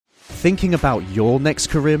thinking about your next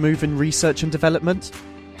career move in research and development?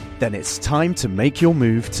 Then it's time to make your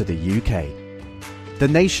move to the UK. The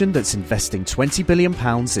nation that's investing £20 billion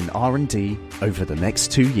in R&D over the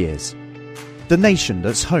next 2 years. The nation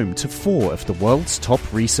that's home to 4 of the world's top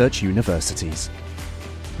research universities.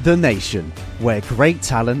 The nation where great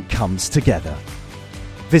talent comes together.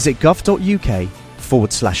 Visit gov.uk/great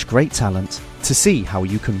talent to see how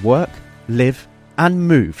you can work, live and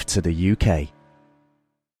move to the UK.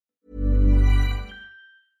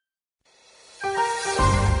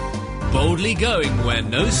 Boldly going where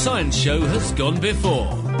no science show has gone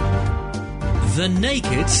before. The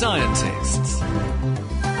Naked Scientists.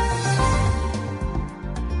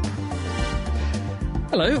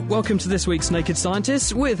 Hello, welcome to this week's Naked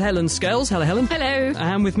Scientists with Helen Scales. Hello, Helen. Hello.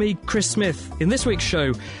 And with me, Chris Smith. In this week's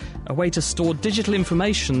show, a way to store digital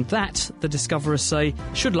information that, the discoverers say,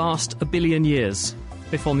 should last 1 billion years.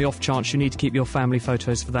 If on the off chance you need to keep your family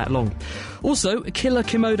photos for that long. Also, killer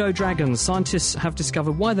Komodo dragons. Scientists have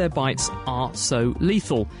discovered why their bites are so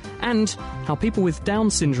lethal. And how people with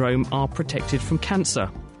Down syndrome are protected from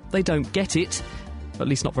cancer. They don't get it, at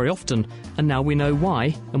least not very often, and now we know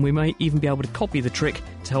why, and we may even be able to copy the trick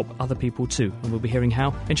to help other people too. And we'll be hearing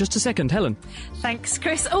how in just a second. Helen. Thanks,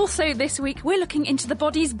 Chris. Also this week, we're looking into the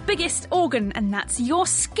body's biggest organ, and that's your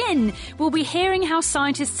skin. We'll be hearing how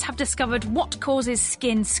scientists have discovered what causes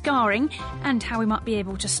skin scarring and how we might be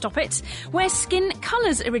able to stop it. Where skin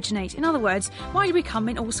colours originate. In other words, why do we come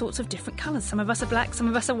in all sorts of different colours? Some of us are black, some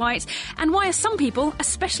of us are white. And why are some people,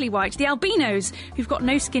 especially white, the albinos, who've got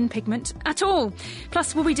no skin pigment at all?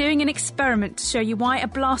 Plus, we'll be doing an experiment to show you why a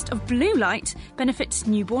blast of blue light benefits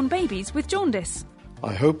newborn babies with jaundice.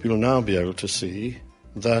 I hope you'll now be able to see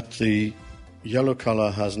that the yellow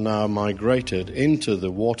colour has now migrated into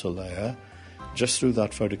the water layer just through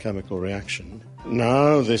that photochemical reaction.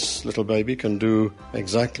 Now this little baby can do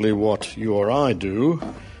exactly what you or I do.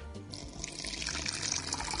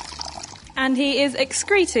 And he is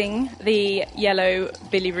excreting the yellow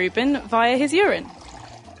bilirubin via his urine.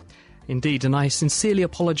 Indeed, and I sincerely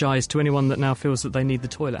apologise to anyone that now feels that they need the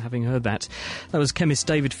toilet having heard that. That was chemist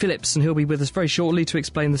David Phillips, and he'll be with us very shortly to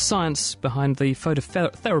explain the science behind the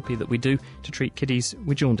phototherapy that we do to treat kiddies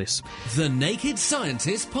with jaundice. The Naked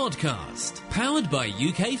Scientists podcast, powered by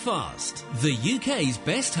UK Fast, the UK's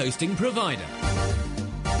best hosting provider.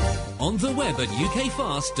 On the web at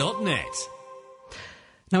ukfast.net.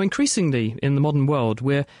 Now, increasingly in the modern world,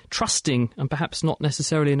 we're trusting, and perhaps not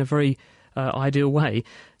necessarily in a very ideal way,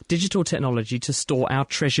 digital technology to store our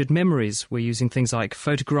treasured memories. We're using things like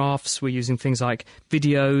photographs, we're using things like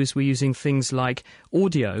videos, we're using things like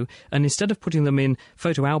audio, and instead of putting them in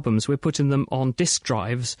photo albums, we're putting them on disk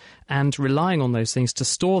drives and relying on those things to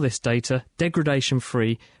store this data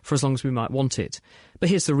degradation-free for as long as we might want it. But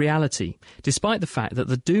here's the reality. Despite the fact that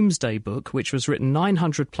the Doomsday Book, which was written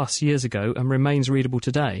 900 plus years ago and remains readable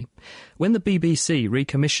today, when the BBC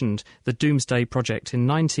recommissioned the Doomsday Project in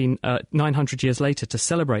 900 years later to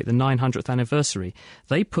celebrate the 900th anniversary,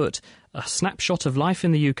 they put a snapshot of life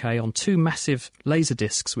in the UK on 2 massive laser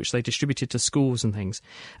discs, which they distributed to schools and things.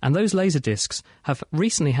 And those laser discs have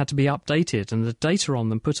recently had to be updated and the data on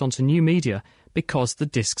them put onto new media because the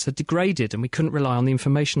discs had degraded and we couldn't rely on the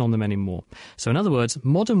information on them anymore. So in other words,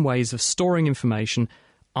 modern ways of storing information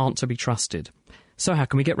aren't to be trusted. So how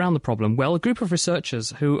can we get round the problem? Well, a group of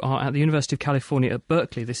researchers who are at the University of California at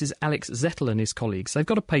Berkeley, this is Alex Zettel and his colleagues, they've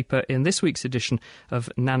got a paper in this week's edition of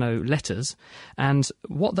Nano Letters, and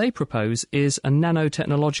what they propose is a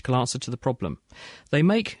nanotechnological answer to the problem. They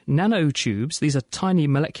make nanotubes, these are tiny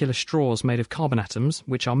molecular straws made of carbon atoms,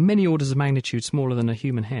 which are many orders of magnitude smaller than a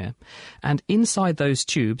human hair, and inside those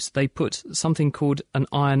tubes they put something called an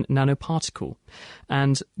iron nanoparticle.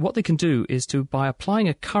 And what they can do is by applying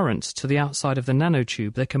a current to the outside of the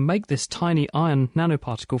nanotube, they can make this tiny iron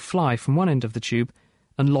nanoparticle fly from one end of the tube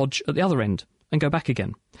and lodge at the other end and go back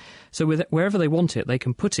again. So wherever they want it, they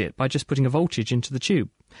can put it by just putting a voltage into the tube.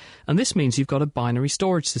 And this means you've got a binary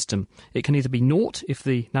storage system. It can either be 0 if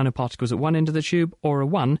the nanoparticle's at one end of the tube, or a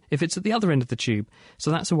 1 if it's at the other end of the tube.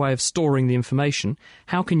 So that's a way of storing the information.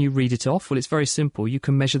 How can you read it off? Well, it's very simple. You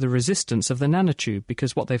can measure the resistance of the nanotube,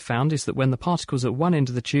 because what they've found is that when the particle's at one end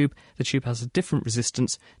of the tube has a different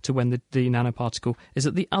resistance to when the nanoparticle is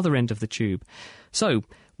at the other end of the tube. So,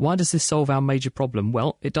 why does this solve our major problem?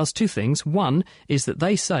 Well, it does 2 things. One is that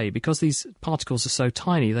they say, because these particles are so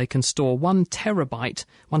tiny, they can store 1 terabit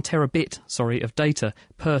of data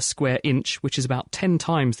per square inch, which is about 10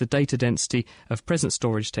 times the data density of present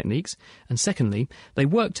storage techniques. And secondly, they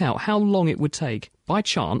worked out how long it would take, by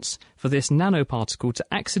chance, for this nanoparticle to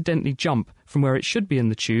accidentally jump from where it should be in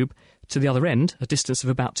the tube to the other end, a distance of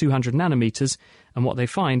about 200 nanometres, and what they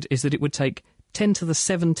find is that it would take 10 to the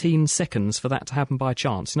 17 seconds for that to happen by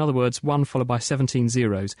chance. In other words, 1 followed by 17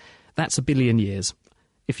 zeros. That's a billion years.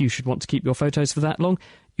 If you should want to keep your photos for that long,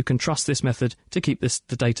 you can trust this method to keep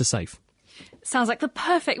the data safe. Sounds like the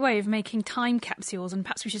perfect way of making time capsules, and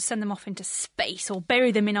perhaps we should send them off into space or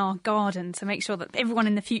bury them in our garden to make sure that everyone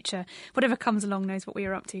in the future, whatever comes along, knows what we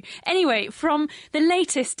are up to. Anyway, from the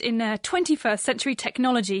latest in 21st century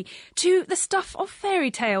technology to the stuff of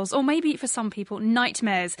fairy tales, or maybe for some people,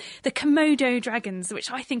 nightmares, the Komodo dragons,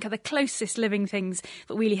 which I think are the closest living things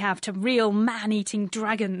that we really have to real man-eating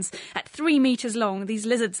dragons. At 3 metres long, these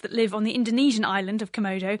lizards that live on the Indonesian island of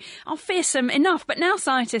Komodo are fearsome enough, but now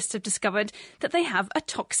scientists have discovered that they have a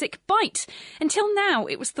toxic bite. Until now,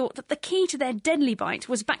 it was thought that the key to their deadly bite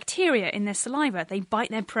was bacteria in their saliva. They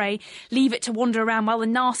bite their prey, leave it to wander around while the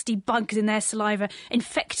nasty bugs in their saliva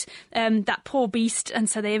infect that poor beast, and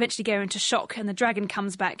so they eventually go into shock and the dragon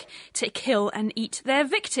comes back to kill and eat their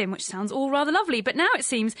victim, which sounds all rather lovely. But now it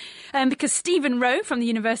seems, because Stephen Rowe from the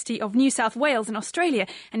University of New South Wales in Australia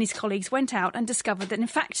and his colleagues went out and discovered that in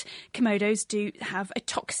fact Komodos do have a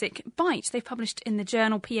toxic bite. They've published in the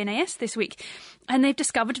journal PNAS this week, and they've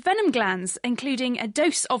discovered venom glands, including a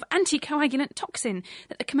dose of anticoagulant toxin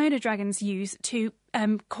that the Komodo dragons use to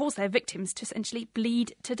cause their victims to essentially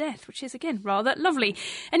bleed to death, which is, again, rather lovely.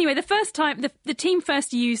 Anyway, the team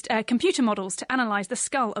first used computer models to analyse the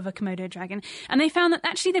skull of a Komodo dragon, and they found that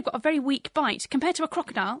actually they've got a very weak bite compared to a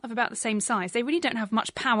crocodile of about the same size. They really don't have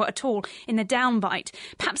much power at all in the down bite.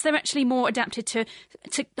 Perhaps they're actually more adapted to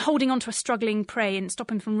holding onto a struggling prey and stop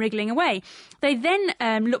him from wriggling away. They then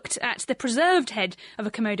looked at the preserved head of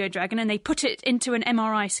a Komodo dragon, and they put it into an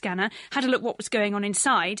MRI scanner, had a look what was going on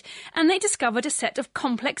inside, and they discovered a set of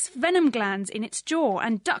complex venom glands in its jaw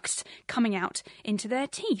and ducts coming out into their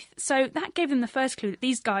teeth. So that gave them the first clue that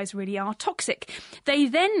these guys really are toxic. They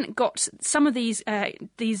then got some of these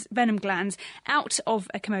venom glands out of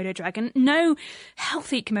a Komodo dragon. No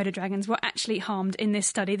healthy Komodo dragons were actually harmed in this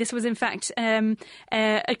study. This was in fact a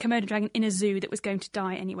Komodo dragon in a zoo that was going to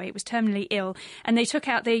die anyway. It was terminally ill, and they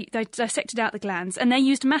dissected out the glands, and they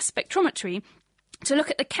used mass spectrometry to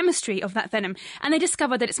look at the chemistry of that venom, and they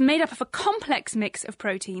discovered that it's made up of a complex mix of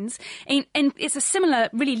proteins, and it's a similar,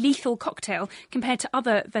 really lethal cocktail compared to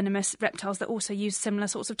other venomous reptiles that also use similar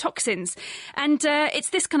sorts of toxins. And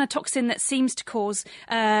it's this kind of toxin that seems to causes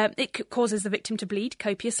the victim to bleed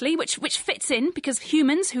copiously, which fits in because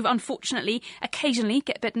humans who unfortunately occasionally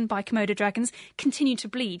get bitten by Komodo dragons continue to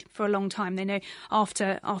bleed for a long time. They know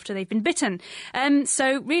after they've been bitten.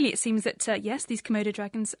 So really it seems that, yes, these Komodo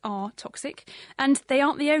dragons are toxic, and they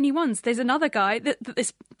aren't the only ones. There's another guy that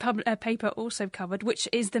this paper also covered, which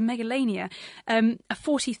is the Megalania, a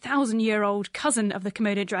 40,000-year-old cousin of the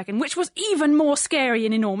Komodo dragon, which was even more scary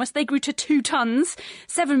and enormous. They grew to 2 tons,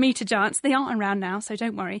 7-metre giants. They aren't around now, so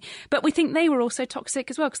don't worry. But we think they were also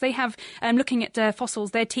toxic as well, because they have, looking at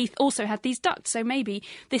fossils, their teeth also had these ducts. So maybe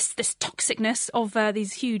this toxicness of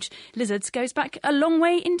these huge lizards goes back a long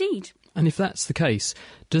way indeed. And if that's the case,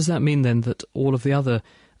 does that mean then that all of the other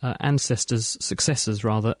successors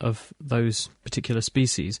of those particular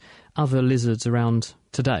species, other lizards around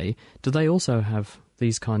today, do they also have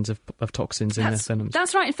these kinds of toxins in their venoms?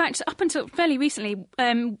 That's right. In fact, up until fairly recently,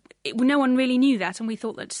 no one really knew that, and we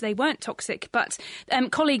thought that they weren't toxic. But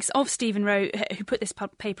colleagues of Stephen Rowe, who put this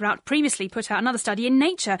paper out, previously put out another study in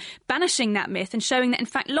Nature, banishing that myth and showing that, in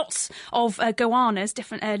fact, lots of goannas,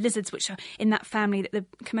 different lizards which are in that family that the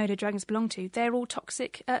Komodo dragons belong to, they're all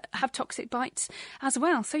toxic, have toxic bites as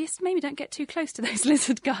well. So, yes, maybe don't get too close to those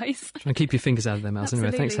lizard guys. Try and keep your fingers out of their mouths. Anyway,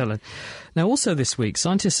 thanks, Helen. Now, also this week,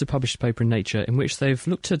 scientists have published a paper in Nature in which they've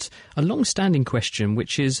looked at a long-standing question,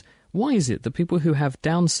 which is, why is it that people who have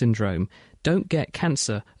Down syndrome don't get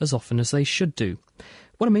cancer as often as they should do?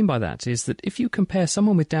 What I mean by that is that if you compare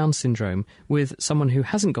someone with Down syndrome with someone who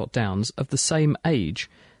hasn't got Downs of the same age,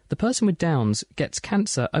 the person with Downs gets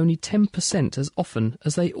cancer only 10% as often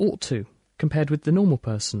as they ought to, compared with the normal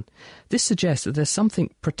person. This suggests that there's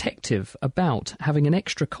something protective about having an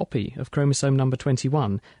extra copy of chromosome number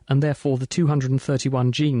 21, and therefore the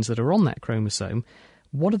 231 genes that are on that chromosome.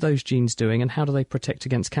 What are those genes doing, and how do they protect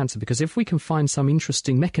against cancer? Because if we can find some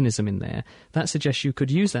interesting mechanism in there, that suggests you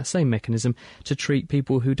could use that same mechanism to treat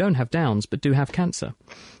people who don't have Downs but do have cancer.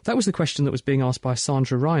 That was the question that was being asked by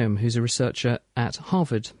Sandra Ryam, who's a researcher at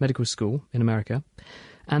Harvard Medical School in America.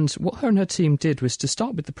 And what her and her team did was to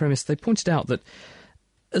start with the premise. They pointed out that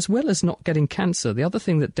as well as not getting cancer, the other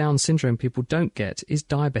thing that Down syndrome people don't get is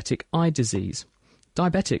diabetic eye disease.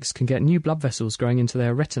 Diabetics can get new blood vessels growing into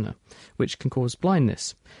their retina, which can cause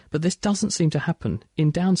blindness. But this doesn't seem to happen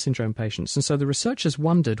in Down syndrome patients, and so the researchers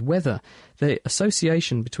wondered whether the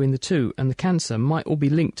association between the two and the cancer might all be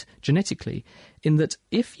linked genetically, in that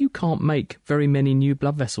if you can't make very many new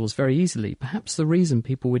blood vessels very easily, perhaps the reason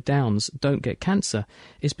people with Downs don't get cancer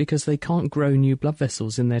is because they can't grow new blood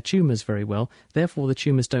vessels in their tumours very well, therefore the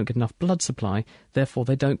tumours don't get enough blood supply, therefore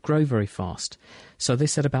they don't grow very fast. So they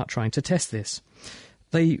set about trying to test this.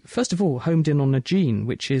 They, first of all, homed in on a gene,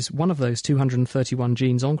 which is one of those 231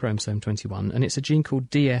 genes on chromosome 21, and it's a gene called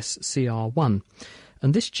DSCR1.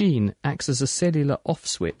 And this gene acts as a cellular off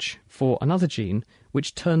switch for another gene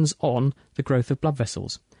which turns on the growth of blood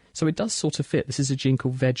vessels. So it does sort of fit. This is a gene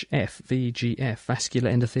called VEGF,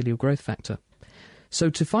 vascular endothelial growth factor. So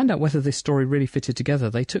to find out whether this story really fitted together,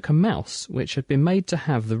 they took a mouse which had been made to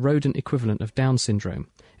have the rodent equivalent of Down syndrome.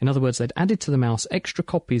 In other words, they'd added to the mouse extra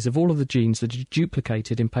copies of all of the genes that are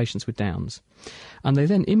duplicated in patients with Downs. And they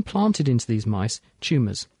then implanted into these mice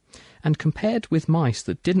tumours. And compared with mice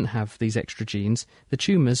that didn't have these extra genes, the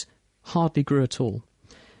tumours hardly grew at all.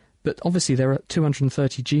 But obviously there are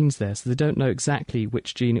 230 genes there, so they don't know exactly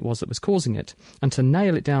which gene it was that was causing it. And to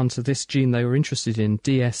nail it down to this gene they were interested in,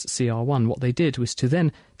 DSCR1, what they did was to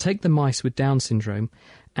then take the mice with Down syndrome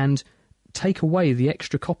and take away the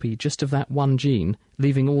extra copy just of that one gene,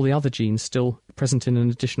 leaving all the other genes still present in an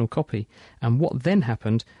additional copy. And what then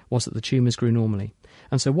happened was that the tumours grew normally.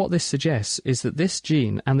 And so what this suggests is that this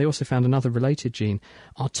gene, and they also found another related gene,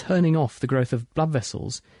 are turning off the growth of blood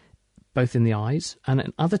vessels, both in the eyes and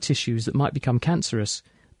in other tissues that might become cancerous.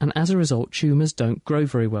 And as a result, tumours don't grow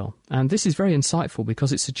very well. And this is very insightful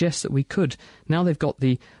because it suggests that we could, now they've got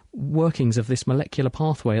the workings of this molecular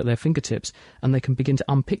pathway at their fingertips and they can begin to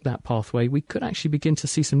unpick that pathway, we could actually begin to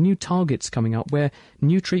see some new targets coming up where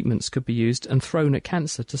new treatments could be used and thrown at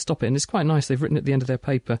cancer to stop it. And it's quite nice, they've written at the end of their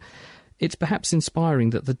paper, it's perhaps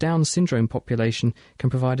inspiring that the Down syndrome population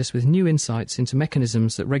can provide us with new insights into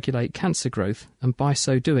mechanisms that regulate cancer growth and by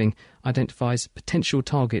so doing identifies potential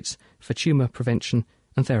targets for tumour prevention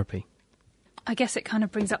and therapy. I guess it kind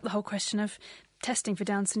of brings up the whole question of testing for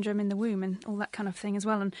Down syndrome in the womb and all that kind of thing as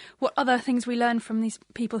well, and what other things we learn from these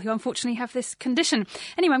people who unfortunately have this condition.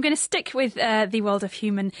 Anyway, I'm going to stick with the world of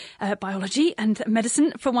human biology and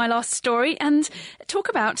medicine for my last story and talk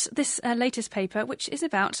about this latest paper, which is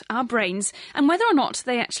about our brains and whether or not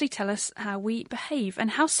they actually tell us how we behave and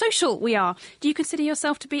how social we are. Do you consider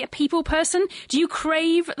yourself to be a people person? Do you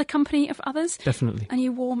crave the company of others? Definitely. Are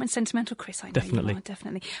you warm and sentimental, Chris? I know Definitely. you are,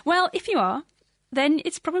 definitely. Well, if you are, then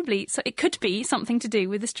it's probably, so it could be something to do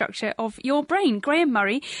with the structure of your brain. Graham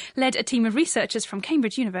Murray led a team of researchers from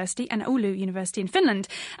Cambridge University and Oulu University in Finland,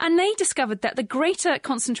 and they discovered that the greater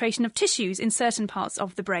concentration of tissues in certain parts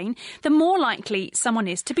of the brain, the more likely someone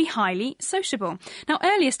is to be highly sociable. Now,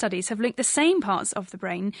 earlier studies have linked the same parts of the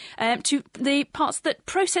brain to the parts that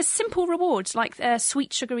process simple rewards like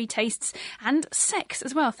sweet, sugary tastes and sex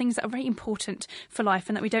as well, things that are very important for life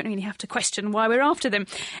and that we don't really have to question why we're after them.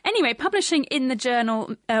 Anyway, publishing in the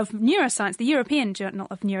Journal of Neuroscience, the European Journal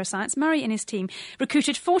of Neuroscience, Murray and his team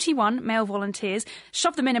recruited 41 male volunteers,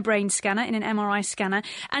 shoved them in a brain scanner, in an MRI scanner,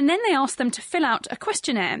 and then they asked them to fill out a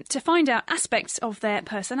questionnaire to find out aspects of their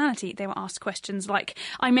personality. They were asked questions like,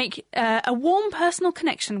 I make a warm personal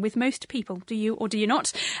connection with most people. Do you or do you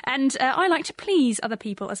not? And I like to please other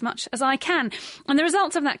people as much as I can. And the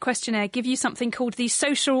results of that questionnaire give you something called the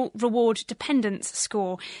Social Reward Dependence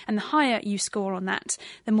Score. And the higher you score on that,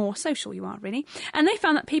 the more social you are, really. And they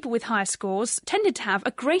found that people with higher scores tended to have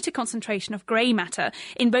a greater concentration of grey matter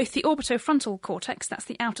in both the orbitofrontal cortex, that's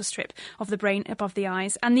the outer strip of the brain above the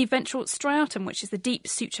eyes, and the ventral striatum, which is the deep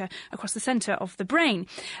suture across the centre of the brain.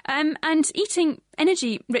 And eating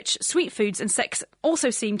energy-rich sweet foods and sex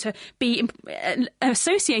also seem to be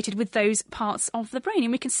associated with those parts of the brain.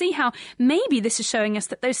 And we can see how maybe this is showing us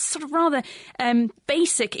that those sort of rather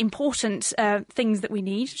basic, important things that we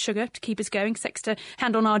need, sugar to keep us going, sex to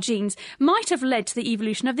handle our genes, might have led to the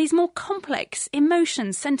evolution of these more complex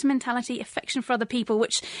emotions, sentimentality, affection for other people,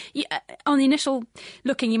 which on the initial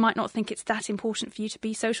looking you might not think it's that important for you to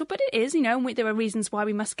be social, but it is, you know, and there are reasons why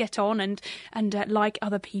we must get on and like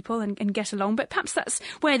other people and get along, but perhaps that's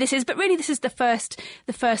where this is. But really this is the first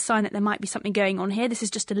sign that there might be something going on here. This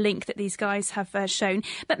is just a link that these guys have shown,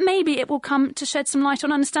 but maybe it will come to shed some light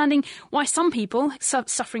on understanding why some people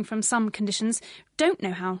suffering from some conditions don't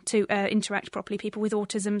know how to interact properly, people with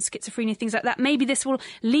autism, schizophrenia, things like that. Maybe this will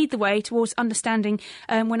lead the way towards understanding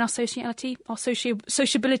when our sociality, our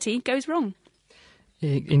sociability goes wrong.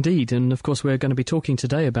 Indeed, and of course we're going to be talking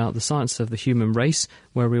today about the science of the human race,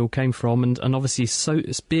 where we all came from, and obviously so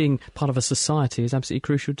being part of a society is absolutely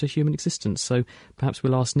crucial to human existence. So perhaps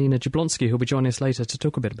we'll ask Nina Jablonski, who'll be joining us later, to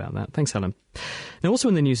talk a bit about that. Thanks, Helen. Now, also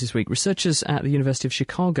in the news this week, researchers at the University of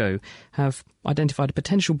Chicago have identified a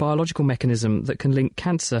potential biological mechanism that can link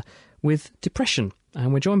cancer with depression.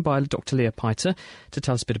 And we're joined by Dr. Leah Piter to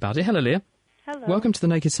tell us a bit about it. Hello, Leah. Hello. Welcome to The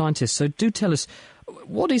Naked Scientist. So do tell us,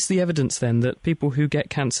 what is the evidence then that people who get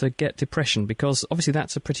cancer get depression? Because obviously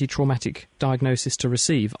that's a pretty traumatic diagnosis to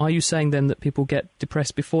receive. Are you saying then that people get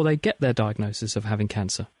depressed before they get their diagnosis of having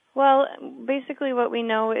cancer? Well, basically what we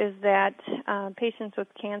know is that patients with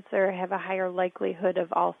cancer have a higher likelihood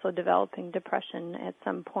of also developing depression at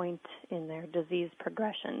some point in their disease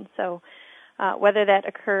progression. So whether that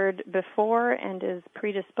occurred before and is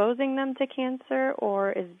predisposing them to cancer,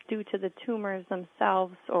 or is due to the tumors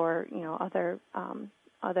themselves, or other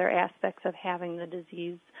aspects of having the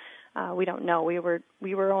disease, we don't know. We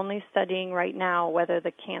were only studying right now whether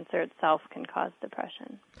the cancer itself can cause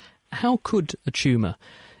depression. How could a tumour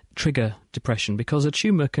trigger depression? Because a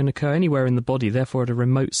tumour can occur anywhere in the body, therefore at a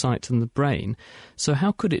remote site in the brain. So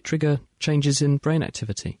how could it trigger changes in brain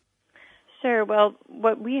activity? Sure. Well,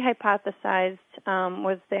 what we hypothesized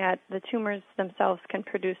was that the tumors themselves can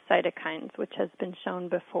produce cytokines, which has been shown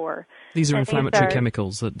before. These are inflammatory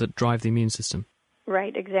chemicals that drive the immune system.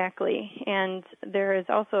 Right, exactly. And there is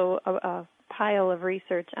also a pile of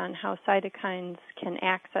research on how cytokines can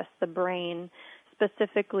access the brain,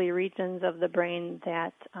 specifically regions of the brain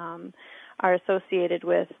that are associated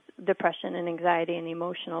with depression and anxiety and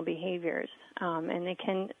emotional behaviors. And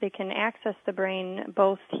they can access the brain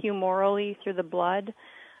both humorally through the blood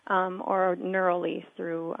or neurally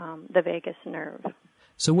through the vagus nerve.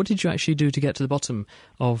 So what did you actually do to get to the bottom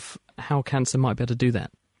of how cancer might be able to do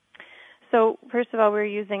that? So first of all, we're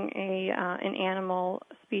using an animal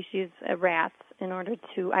species, rats, in order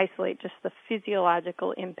to isolate just the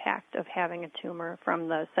physiological impact of having a tumor from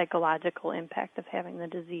the psychological impact of having the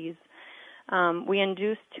disease. We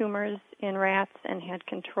induced tumors in rats and had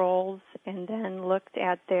controls, and then looked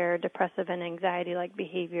at their depressive and anxiety-like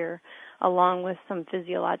behavior along with some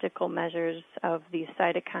physiological measures of these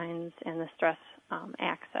cytokines and the stress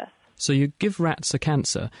axis. So you give rats a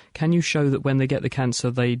cancer. Can you show that when they get the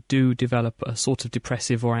cancer they do develop a sort of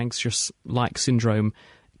depressive or anxious-like syndrome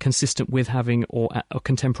consistent with having or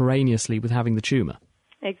contemporaneously with having the tumour?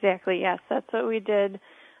 Exactly, yes. That's what we did.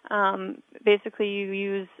 Basically, you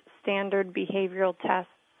use standard behavioral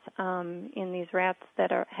tests in these rats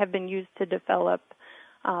that have been used to develop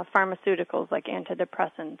pharmaceuticals like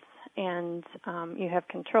antidepressants. And you have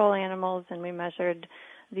control animals, and we measured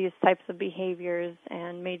these types of behaviors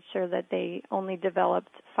and made sure that they only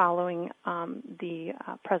developed following the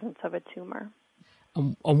presence of a tumor.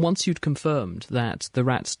 And once you'd confirmed that the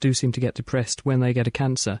rats do seem to get depressed when they get a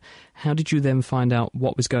cancer, how did you then find out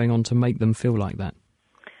what was going on to make them feel like that?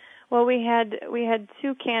 Well, we had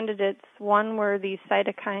two candidates. One were these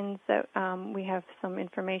cytokines that we have some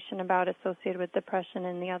information about associated with depression,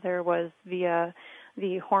 and the other was via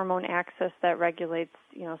the hormone axis that regulates,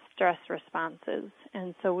 stress responses.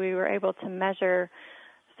 And so we were able to measure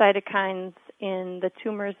cytokines in the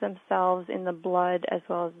tumors themselves, in the blood, as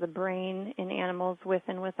well as the brain in animals with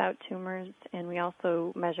and without tumors. And we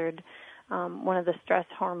also measured one of the stress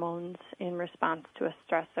hormones in response to a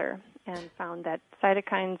stressor, and found that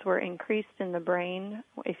cytokines were increased in the brain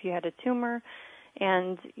if you had a tumor,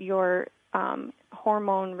 and your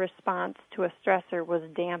hormone response to a stressor was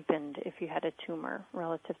dampened if you had a tumor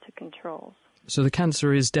relative to controls. So the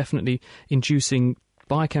cancer is definitely inducing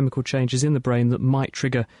biochemical changes in the brain that might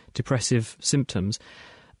trigger depressive symptoms.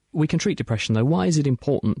 We can treat depression, though. Why is it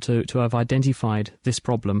important to have identified this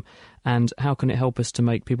problem, and how can it help us to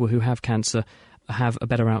make people who have cancer have a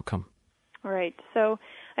better outcome? Right. So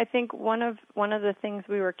I think one of the things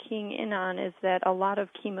we were keying in on is that a lot of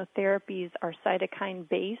chemotherapies are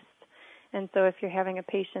cytokine-based, and so if you're having a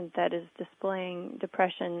patient that is displaying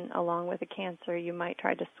depression along with a cancer, you might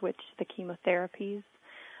try to switch the chemotherapies.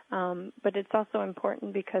 But it's also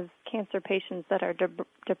important because cancer patients that are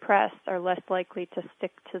depressed are less likely to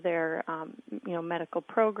stick to their medical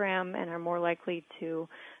program and are more likely to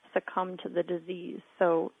succumb to the disease.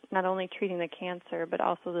 So not only treating the cancer, but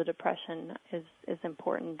also the depression is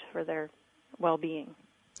important for their well-being.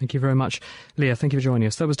 Thank you very much, Leah. Thank you for joining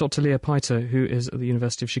us. That was Dr. Leah Piter, who is at the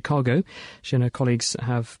University of Chicago. She and her colleagues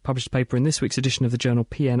have published a paper in this week's edition of the journal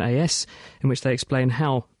PNAS, in which they explain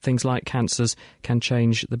how things like cancers can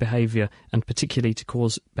change the behaviour, and particularly to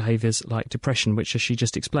cause behaviours like depression, which, as she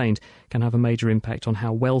just explained, can have a major impact on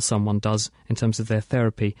how well someone does in terms of their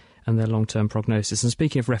therapy and their long-term prognosis. And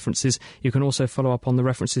speaking of references, you can also follow up on the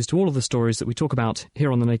references to all of the stories that we talk about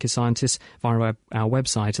here on The Naked Scientist via our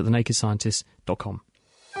website at thenakedscientist.com.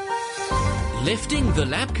 Lifting the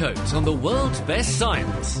lab coat on the world's best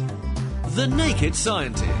science. The Naked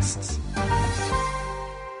Scientists.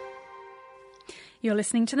 You're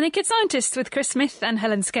listening to The Naked Scientists with Chris Smith and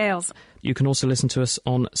Helen Scales. You can also listen to us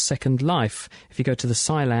on Second Life. If you go to the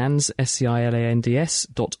Scilands,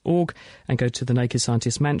 SCILANDS.org, and go to the Naked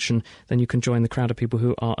Scientist Mansion, then you can join the crowd of people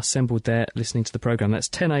who are assembled there listening to the programme. That's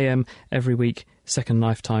 10 a.m. every week, Second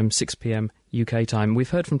Life time, 6 p.m. UK time. We've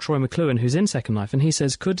heard from Troy McLuhan, who's in Second Life, and he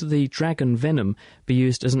says, could the dragon venom be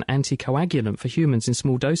used as an anticoagulant for humans in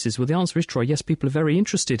small doses? Well, the answer is, Troy, yes, people are very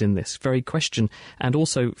interested in this very question, and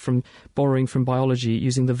also from borrowing from biology,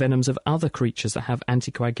 using the venoms of other creatures that have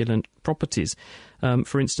anticoagulant properties.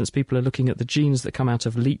 For instance, people are looking at the genes that come out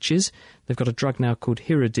of leeches. They've got a drug now called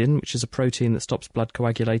Hiridin, which is a protein that stops blood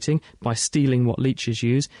coagulating by stealing what leeches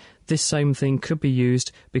use. This same thing could be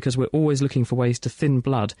used because we're always looking for ways to thin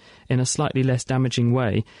blood in a slightly less damaging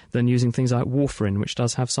way than using things like warfarin, which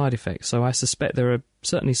does have side effects. So I suspect there are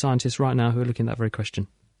certainly scientists right now who are looking at that very question.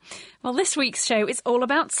 Well, this week's show is all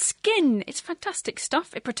about skin. It's fantastic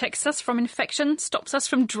stuff. It protects us from infection, stops us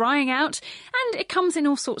from drying out, and it comes in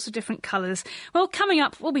all sorts of different colours. Well, coming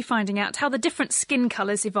up, we'll be finding out how the different skin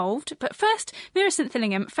colours evolved. But first, Millicent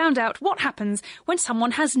Thillingham found out what happens when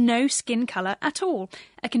someone has no skin colour at all,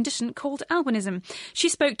 a condition called albinism. She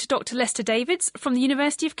spoke to Dr. Lester Davids from the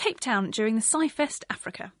University of Cape Town during the SciFest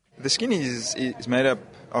Africa. The skin is made up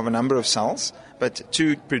of a number of cells, but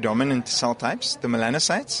two predominant cell types, the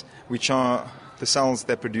melanocytes, which are the cells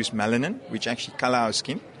that produce melanin, which actually colour our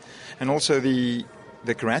skin, and also the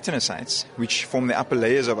keratinocytes, which form the upper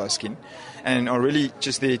layers of our skin and are really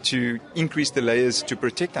just there to increase the layers to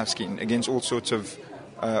protect our skin against all sorts of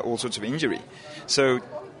injury. So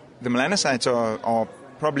the melanocytes are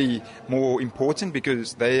probably more important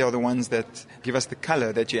because they are the ones that give us the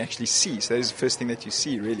colour that you actually see. So that is the first thing that you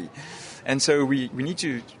see, really. And so we need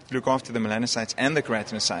to look after the melanocytes and the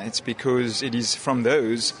keratinocytes because it is from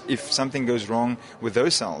those, if something goes wrong with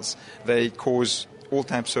those cells, they cause all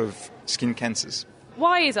types of skin cancers.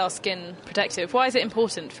 Why is our skin protective? Why is it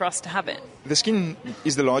important for us to have it? The skin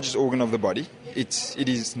is the largest organ of the body. It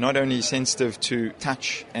is not only sensitive to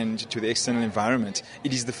touch and to the external environment,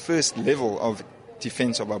 it is the first level of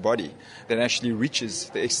defense of our body that actually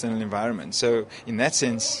reaches the external environment. So in that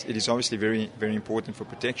sense, it is obviously very, very important for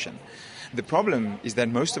protection. The problem is that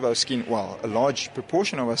most of our skin, well, a large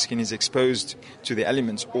proportion of our skin is exposed to the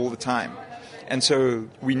elements all the time. And so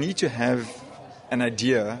we need to have an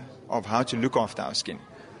idea of how to look after our skin.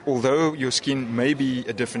 Although your skin may be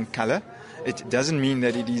a different color, it doesn't mean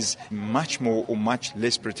that it is much more or much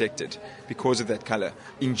less protected because of that color.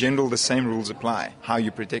 In general, the same rules apply, how you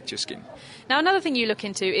protect your skin. Now, another thing you look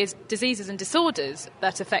into is diseases and disorders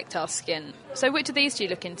that affect our skin. So which of these do you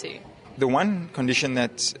look into? The one condition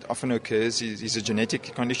that often occurs is a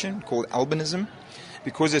genetic condition called albinism.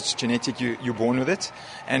 Because it's genetic, you're born with it.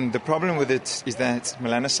 And the problem with it is that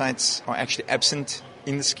melanocytes are actually absent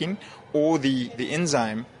in the skin, or the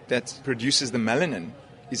enzyme that produces the melanin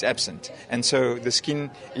is absent. And so the skin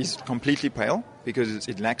is completely pale because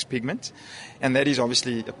it lacks pigment. And that is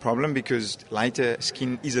obviously a problem because lighter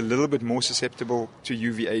skin is a little bit more susceptible to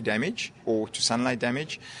UVA damage or to sunlight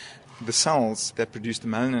damage. The cells that produce the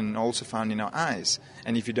melanin are also found in our eyes.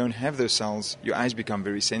 And if you don't have those cells, your eyes become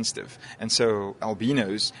very sensitive. And so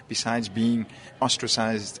albinos, besides being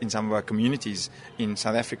ostracized in some of our communities in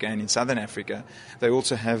South Africa and in Southern Africa, they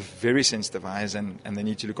also have very sensitive eyes and they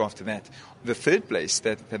need to look after that. The third place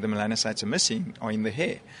that the melanocytes are missing are in the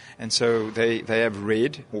hair. And so they have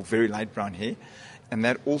red or very light brown hair. And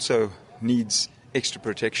that also needs extra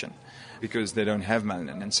protection because they don't have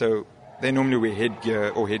melanin. And so they normally wear headgear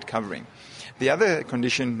or head covering. The other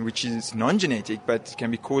condition, which is non-genetic but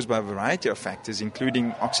can be caused by a variety of factors,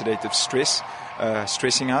 including oxidative stress,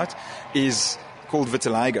 stressing out, is called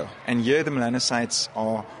vitiligo. And here the melanocytes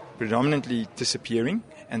are predominantly disappearing,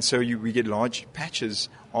 and so we get large patches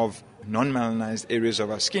of non-melanized areas of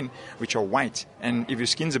our skin, which are white. And if your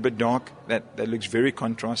skin's a bit dark, that looks very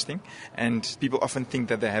contrasting. And people often think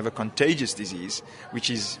that they have a contagious disease, which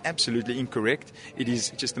is absolutely incorrect. It is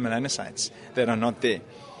just the melanocytes that are not there.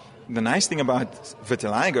 The nice thing about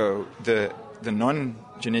vitiligo, the the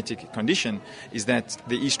non-genetic condition is that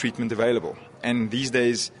there is treatment available. And these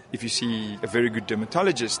days, if you see a very good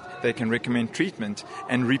dermatologist, they can recommend treatment,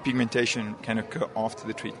 and repigmentation can occur after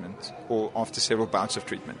the treatment or after several bouts of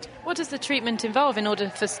treatment. What does the treatment involve in order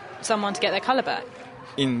for someone to get their colour back?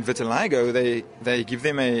 In vitiligo, they give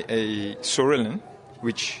them a psoralen,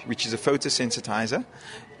 which is a photosensitizer,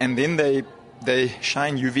 and then they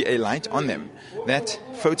shine UVA light on them. That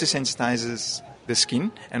photosensitizes the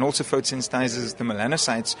skin and also photosensitizes the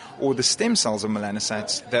melanocytes or the stem cells of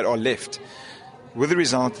melanocytes that are left, with the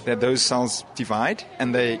result that those cells divide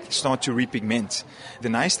and they start to repigment. The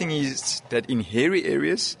nice thing is that in hairy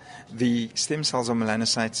areas, the stem cells of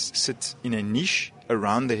melanocytes sit in a niche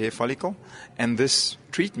around the hair follicle, and this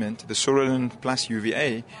treatment, the psoralen plus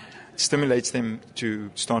UVA, stimulates them to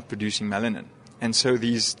start producing melanin. And so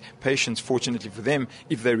these patients, fortunately for them,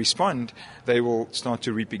 if they respond, they will start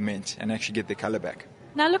to repigment and actually get their color back.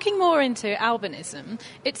 Now, looking more into albinism,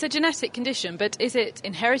 it's a genetic condition, but is it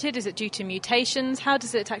inherited? Is it due to mutations? How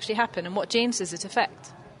does it actually happen, and what genes does it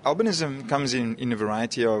affect? Albinism comes in a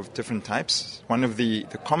variety of different types. One of the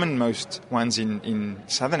commonmost ones in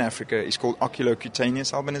southern Africa is called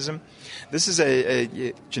oculocutaneous albinism. This is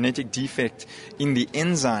a genetic defect in the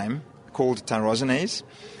enzyme called tyrosinase.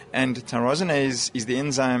 And tyrosinase is the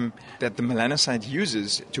enzyme that the melanocyte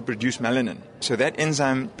uses to produce melanin. So that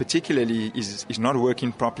enzyme particularly is not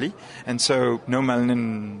working properly, and so no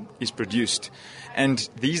melanin is produced. And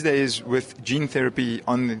these days, with gene therapy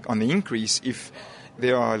on the increase, if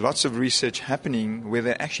there are lots of research happening where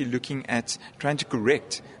they're actually looking at trying to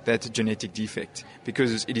correct that genetic defect,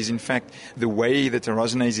 because it is in fact the way that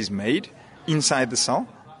tyrosinase is made inside the cell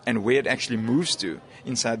and where it actually moves to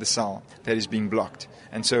inside the cell that is being blocked.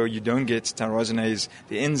 And so you don't get tyrosinase,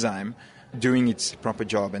 the enzyme, doing its proper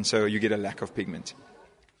job, and so you get a lack of pigment.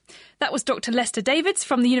 That was Dr. Lester Davids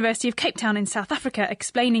from the University of Cape Town in South Africa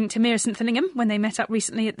explaining to Mira St. Fillingham when they met up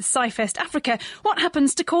recently at the SciFest Africa what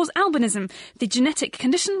happens to cause albinism, the genetic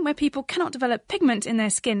condition where people cannot develop pigment in their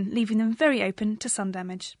skin, leaving them very open to sun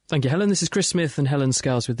damage. Thank you, Helen. This is Chris Smith and Helen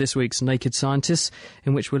Scales with this week's Naked Scientists,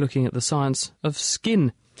 in which we're looking at the science of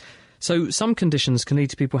skin. So some conditions can lead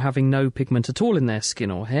to people having no pigment at all in their skin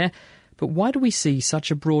or hair. But why do we see such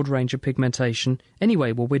a broad range of pigmentation?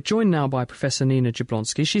 Anyway, well, we're joined now by Professor Nina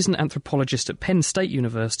Jablonski. She's an anthropologist at Penn State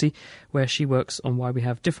University, where she works on why we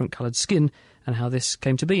have different coloured skin and how this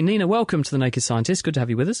came to be. Nina, welcome to The Naked Scientist. Good to have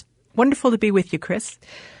you with us. Wonderful to be with you, Chris.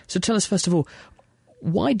 So tell us, first of all,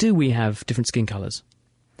 why do we have different skin colours?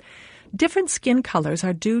 Different skin colors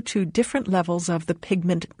are due to different levels of the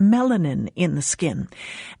pigment melanin in the skin.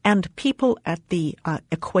 And people at the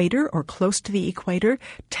equator or close to the equator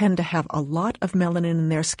tend to have a lot of melanin in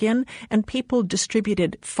their skin, and people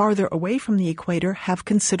distributed farther away from the equator have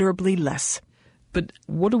considerably less. But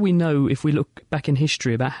what do we know if we look back in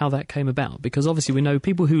history about how that came about? Because obviously we know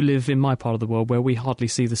people who live in my part of the world where we hardly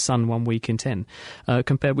see the sun 1 week in 10,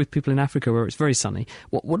 compared with people in Africa where it's very sunny.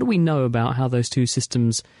 What do we know about how those two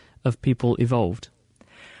systems of people evolved?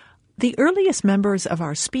 The earliest members of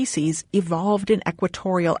our species evolved in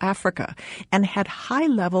equatorial Africa and had high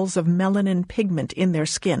levels of melanin pigment in their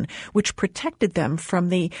skin, which protected them from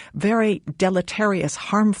the very deleterious,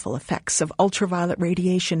 harmful effects of ultraviolet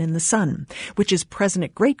radiation in the sun, which is present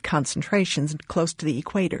at great concentrations close to the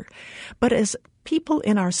equator. But as people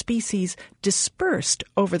in our species dispersed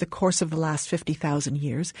over the course of the last 50,000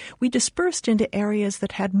 years, we dispersed into areas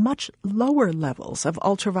that had much lower levels of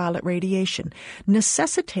ultraviolet radiation,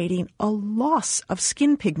 necessitating a loss of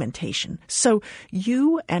skin pigmentation. So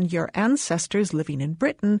you and your ancestors living in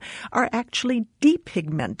Britain are actually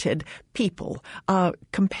depigmented people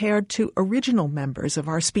compared to original members of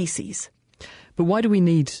our species. But why do we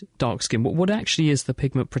need dark skin? What actually is the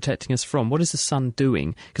pigment protecting us from? What is the sun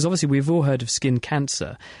doing? Because obviously we've all heard of skin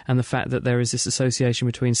cancer and the fact that there is this association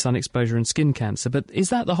between sun exposure and skin cancer. But is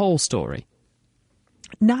that the whole story?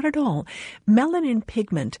 Not at all. Melanin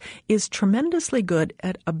pigment is tremendously good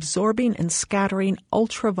at absorbing and scattering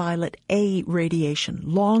ultraviolet A radiation,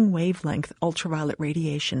 long wavelength ultraviolet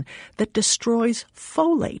radiation that destroys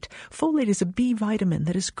folate. Folate is a B vitamin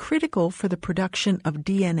that is critical for the production of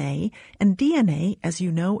DNA, and DNA, as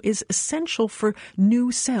you know, is essential for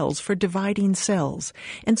new cells, for dividing cells.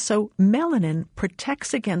 And so melanin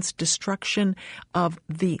protects against destruction of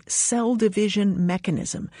the cell division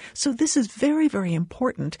mechanism. So this is very, very important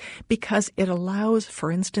because it allows,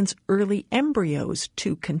 for instance, early embryos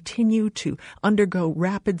to continue to undergo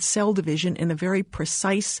rapid cell division in a very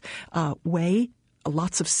precise way.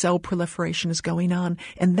 Lots of cell proliferation is going on,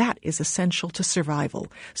 and that is essential to survival.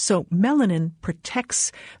 So melanin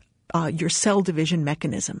protects your cell division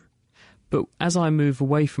mechanism. But as I move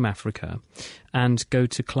away from Africa and go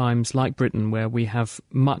to climes like Britain, where we have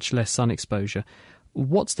much less sun exposure,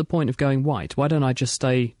 what's the point of going white? Why don't I just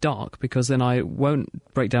stay dark? Because then I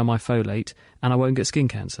won't break down my folate and I won't get skin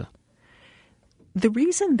cancer. The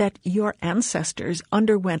reason that your ancestors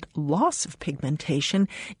underwent loss of pigmentation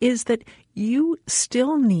is that you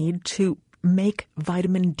still need to make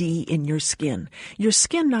vitamin D in your skin. Your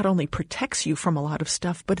skin not only protects you from a lot of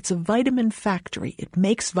stuff, but it's a vitamin factory. It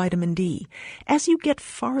makes vitamin D. As you get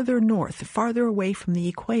farther north, farther away from the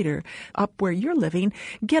equator, up where you're living,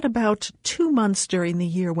 get about 2 months during the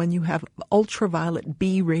year when you have ultraviolet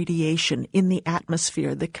B radiation in the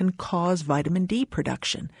atmosphere that can cause vitamin D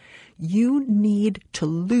production. You need to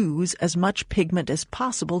lose as much pigment as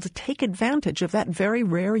possible to take advantage of that very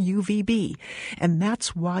rare UVB. And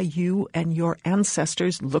that's why you and your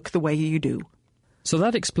ancestors look the way you do. So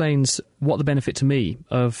that explains what the benefit to me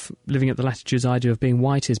of living at the latitudes I do of being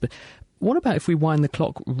white is. But what about if we wind the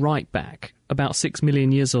clock right back about 6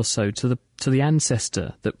 million years or so to the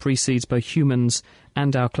ancestor that precedes both humans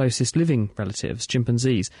and our closest living relatives,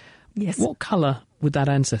 chimpanzees? Yes. What colour would that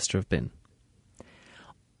ancestor have been?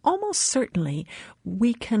 Almost certainly,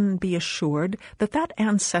 we can be assured that that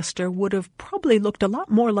ancestor would have probably looked a lot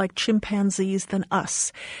more like chimpanzees than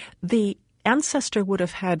us. The ancestor would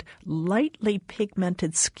have had lightly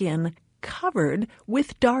pigmented skin covered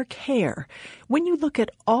with dark hair. When you look at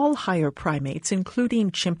all higher primates, including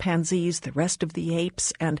chimpanzees, the rest of the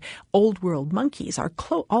apes, and old world monkeys,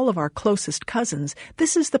 all of our closest cousins,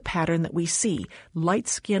 this is the pattern that we see, light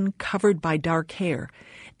skin covered by dark hair.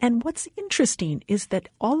 And what's interesting is that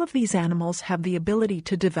all of these animals have the ability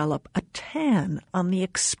to develop a tan on the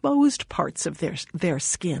exposed parts of their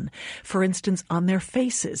skin, for instance, on their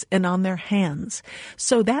faces and on their hands.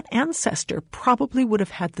 So that ancestor probably would have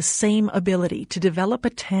had the same ability to develop a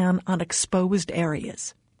tan on exposed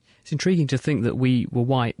areas. It's intriguing to think that we were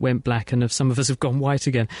white, went black, and some of us have gone white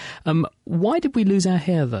again. Why did we lose our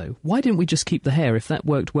hair, though? Why didn't we just keep the hair if that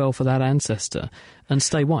worked well for that ancestor and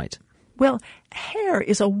stay white? Well, hair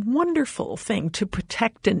is a wonderful thing to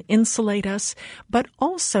protect and insulate us, but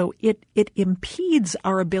also it impedes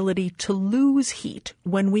our ability to lose heat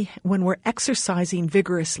when we're exercising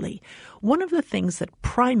vigorously. One of the things that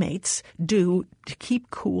primates do to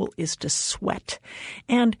keep cool is to sweat.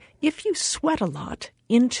 And if you sweat a lot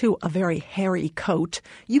into a very hairy coat,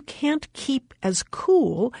 you can't keep as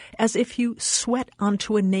cool as if you sweat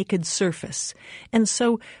onto a naked surface. And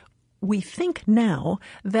so we think now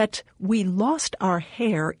that we lost our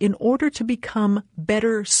hair in order to become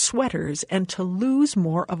better sweaters and to lose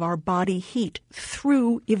more of our body heat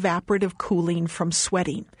through evaporative cooling from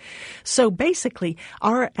sweating. So basically,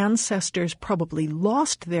 our ancestors probably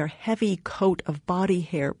lost their heavy coat of body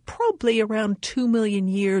hair probably around 2 million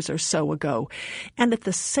years or so ago. And at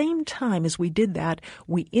the same time as we did that,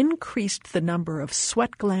 we increased the number of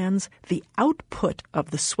sweat glands, the output of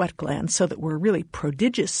the sweat glands, so that we're really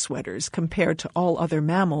prodigious sweaters compared to all other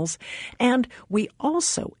mammals, and we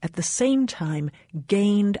also, at the same time,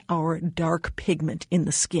 gained our dark pigment in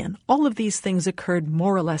the skin. All of these things occurred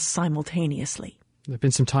more or less simultaneously. There have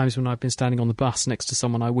been some times when I've been standing on the bus next to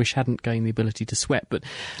someone I wish hadn't gained the ability to sweat. But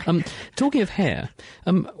talking of hair,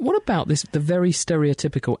 what about the very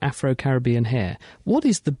stereotypical Afro-Caribbean hair? What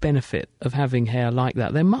is the benefit of having hair like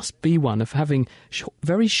that? There must be one of having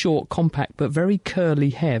very short, compact, but very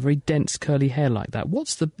curly hair, very dense curly hair like that.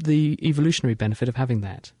 What's the evolutionary benefit of having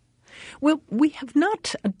that? Well, we have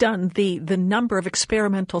not done the number of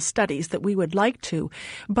experimental studies that we would like to,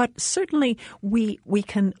 but certainly we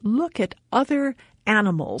can look at other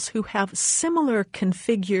animals who have similar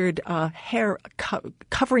configured hair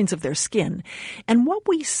coverings of their skin, and what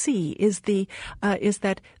we see is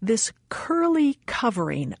that this curly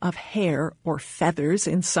covering of hair or feathers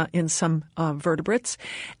in some vertebrates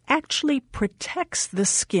actually protects the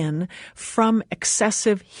skin from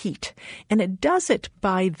excessive heat, and it does it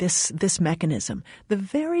by this mechanism. The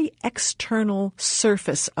very external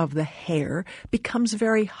surface of the hair becomes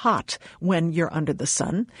very hot when you're under the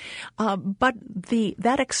sun, but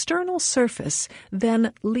that external surface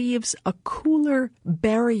then leaves a cooler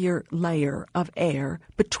barrier layer of air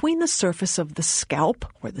between the surface of the scalp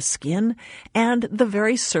or the skin and the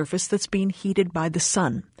very surface that's being heated by the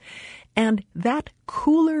sun. And that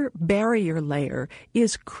cooler barrier layer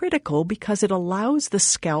is critical because it allows the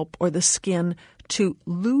scalp or the skin to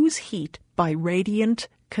lose heat by radiant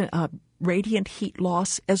heat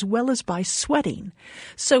loss as well as by sweating.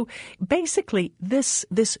 So basically this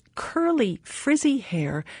curly frizzy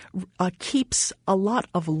hair keeps a lot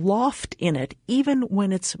of loft in it even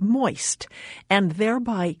when it's moist, and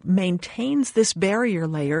thereby maintains this barrier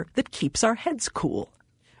layer that keeps our heads cool.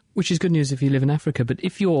 Which is good news if you live in Africa, but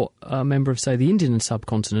if you're a member of, say, the Indian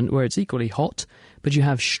subcontinent, where it's equally hot, but you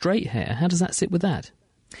have straight hair, how does that sit with that?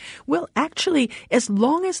 Well, actually, as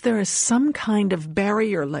long as there is some kind of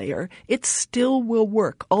barrier layer, it still will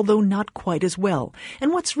work, although not quite as well.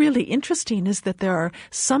 And what's really interesting is that there are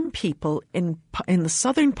some people in the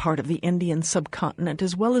southern part of the Indian subcontinent,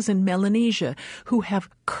 as well as in Melanesia, who have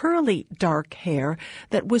curly dark hair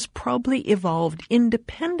that was probably evolved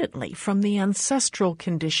independently from the ancestral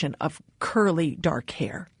condition of curly dark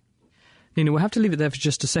hair. Nina, we'll have to leave it there for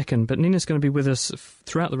just a second, but Nina's going to be with us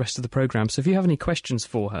throughout the rest of the programme, so if you have any questions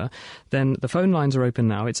for her, then the phone lines are open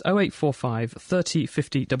now. It's 0845 30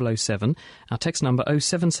 50 007, our text number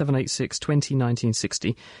 07786 20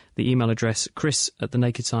 1960, the email address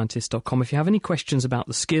chris@thenakedscientist.com. If you have any questions about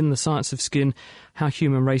the skin, the science of skin, how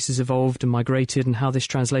human races evolved and migrated, and how this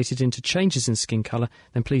translated into changes in skin colour,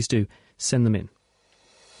 then please do send them in.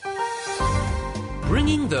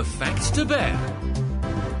 Bringing the facts to bear.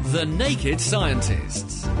 The Naked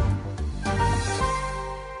Scientists.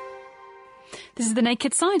 This is The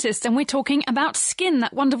Naked Scientist, and we're talking about skin,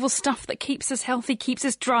 that wonderful stuff that keeps us healthy, keeps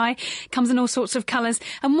us dry, comes in all sorts of colours.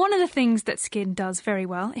 And one of the things that skin does very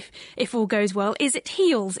well, if all goes well, is it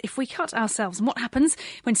heals if we cut ourselves. And what happens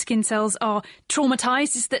when skin cells are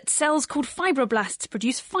traumatised is that cells called fibroblasts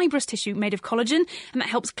produce fibrous tissue made of collagen, and that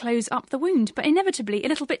helps close up the wound. But inevitably, a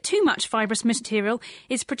little bit too much fibrous material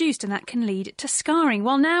is produced, and that can lead to scarring.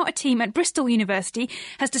 Well, now a team at Bristol University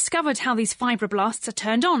has discovered how these fibroblasts are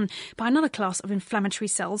turned on by another class of inflammatory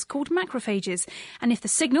cells called macrophages. And if the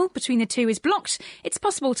signal between the two is blocked, it's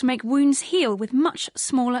possible to make wounds heal with much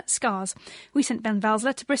smaller scars. We sent Ben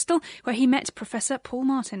Valsler to Bristol, where he met Professor Paul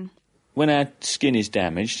Martin. When our skin is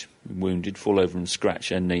damaged, wounded, fall over and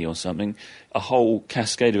scratch our knee or something, a whole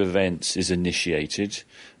cascade of events is initiated.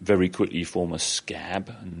 Very quickly you form a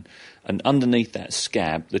scab, and underneath that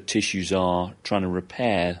scab the tissues are trying to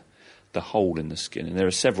repair the hole in the skin. And there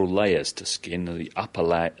are several layers to skin. The upper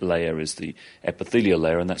layer is the epithelial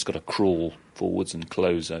layer, and that's got to crawl forwards and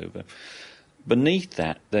close over. Beneath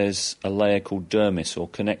that, there's a layer called dermis, or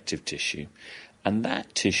connective tissue. And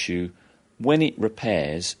that tissue, when it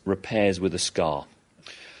repairs with a scar.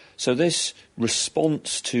 So this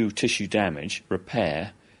response to tissue damage,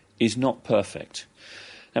 repair, is not perfect.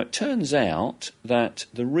 Now, it turns out that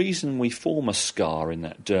the reason we form a scar in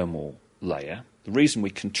that dermal layer, the reason we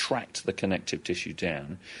contract the connective tissue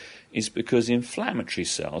down, is because inflammatory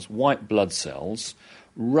cells, white blood cells,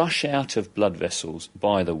 rush out of blood vessels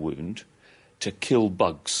by the wound to kill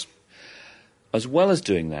bugs. As well as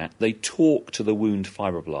doing that, they talk to the wound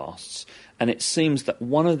fibroblasts, and it seems that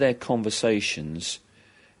one of their conversations,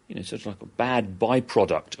 sort of like a bad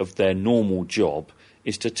byproduct of their normal job,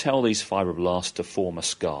 is to tell these fibroblasts to form a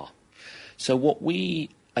scar. So what we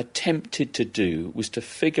attempted to do was to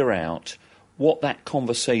figure out what that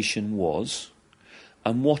conversation was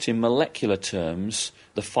and what, in molecular terms,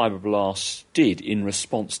 the fibroblasts did in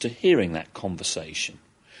response to hearing that conversation.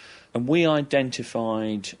 And we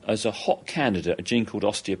identified as a hot candidate a gene called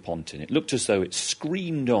osteopontin. It looked as though it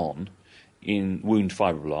screamed on in wound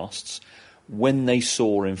fibroblasts when they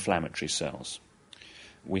saw inflammatory cells.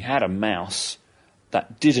 We had a mouse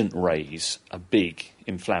that didn't raise a big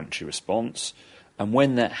inflammatory response, and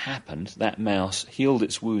when that happened, that mouse healed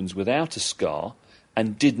its wounds without a scar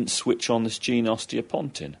and didn't switch on this gene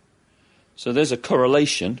osteopontin. So there's a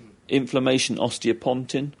correlation. Inflammation,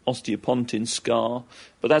 osteopontin, scar.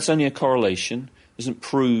 But that's only a correlation. Doesn't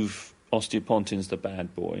prove osteopontin's the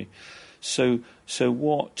bad boy. So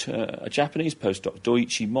what a Japanese postdoc,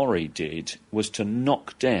 Doichi Mori, did was to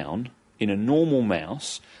knock down, in a normal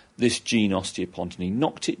mouse, this gene osteopontin. He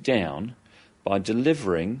knocked it down by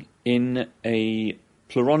delivering in a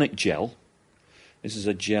pluronic gel. This is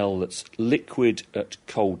a gel that's liquid at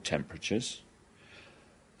cold temperatures.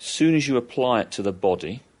 As soon as you apply it to the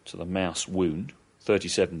body, to the mouse wound,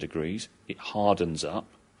 37 degrees, it hardens up,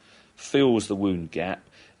 fills the wound gap,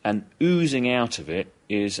 and oozing out of it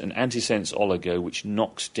is an antisense oligo which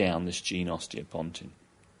knocks down this gene osteopontin.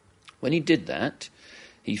 When he did that,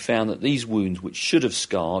 he found that these wounds which should have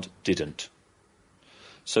scarred didn't.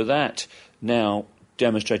 So that now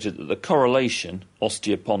demonstrated that the correlation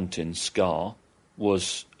osteopontin scar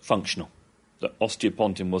was functional, that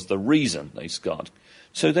osteopontin was the reason they scarred.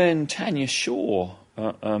 So then Tanya Shaw,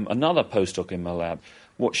 another postdoc in my lab,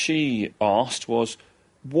 what she asked was,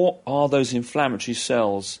 what are those inflammatory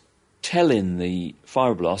cells telling the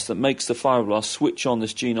fibroblast that makes the fibroblast switch on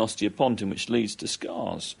this gene osteopontin, which leads to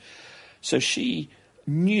scars? So she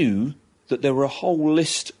knew that there were a whole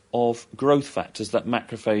list of growth factors that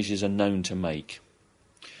macrophages are known to make.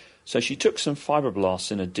 So she took some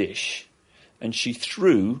fibroblasts in a dish and she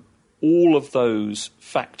threw all of those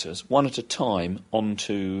factors, one at a time,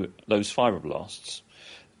 onto those fibroblasts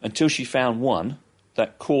until she found one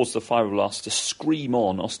that caused the fibroblasts to scream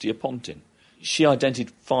on osteopontin. She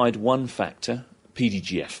identified one factor,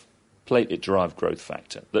 PDGF, platelet-derived growth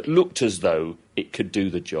factor, that looked as though it could do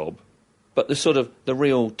the job. But the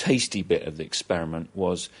real tasty bit of the experiment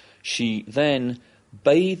was she then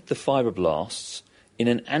bathed the fibroblasts in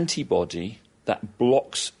an antibody that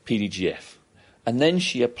blocks PDGF. And then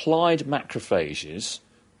she applied macrophages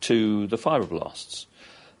to the fibroblasts.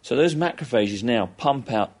 So those macrophages now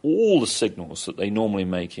pump out all the signals that they normally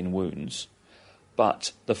make in wounds,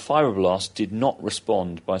 but the fibroblasts did not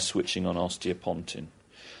respond by switching on osteopontin.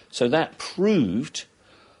 So that proved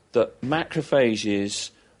that macrophages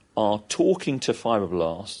are talking to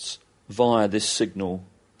fibroblasts via this signal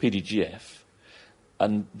PDGF,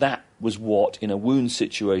 and that was what, in a wound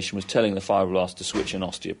situation, was telling the fibroblasts to switch on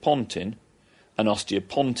osteopontin, and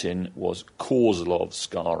osteopontin was causal of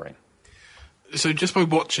scarring. So just by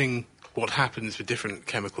watching what happens with different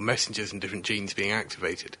chemical messengers and different genes being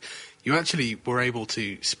activated, you actually were able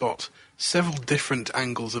to spot several different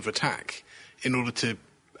angles of attack in order to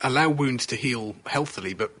allow wounds to heal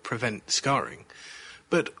healthily but prevent scarring.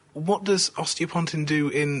 But what does osteopontin do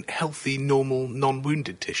in healthy, normal,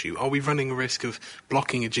 non-wounded tissue? Are we running a risk of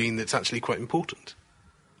blocking a gene that's actually quite important?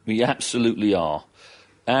 We absolutely are.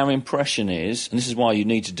 Our impression is, and this is why you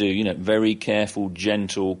need to do, very careful,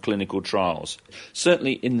 gentle clinical trials.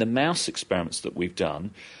 Certainly in the mouse experiments that we've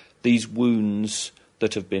done, these wounds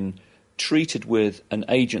that have been treated with an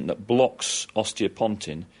agent that blocks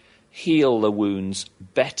osteopontin heal the wounds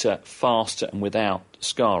better, faster, and without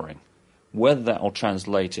scarring. Whether that will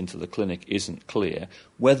translate into the clinic isn't clear.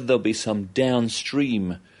 Whether there'll be some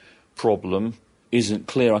downstream problem isn't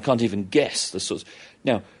clear. I can't even guess the sorts.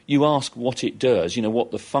 Now, you ask what it does,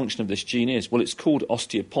 what the function of this gene is. Well, it's called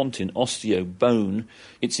osteopontin, osteobone.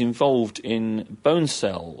 It's involved in bone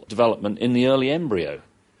cell development in the early embryo.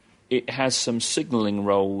 It has some signalling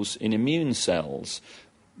roles in immune cells.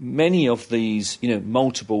 Many of these,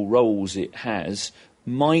 multiple roles it has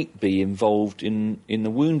might be involved in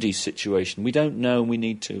the woundy situation. We don't know, and we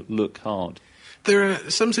need to look hard. There are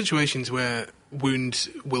some situations where wounds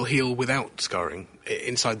will heal without scarring.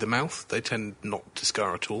 Inside the mouth, they tend not to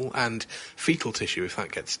scar at all, and fecal tissue, if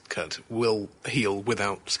that gets cut, will heal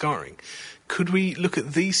without scarring. Could we look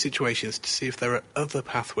at these situations to see if there are other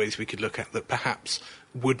pathways we could look at that perhaps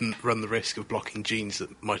wouldn't run the risk of blocking genes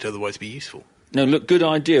that might otherwise be useful? No, look, good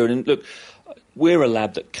idea. And look, we're a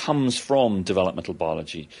lab that comes from developmental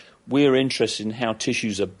biology. We're interested in how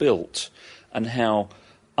tissues are built and how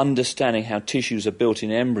understanding how tissues are built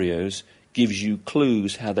in embryos gives you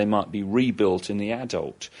clues how they might be rebuilt in the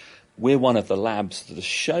adult. We're one of the labs that has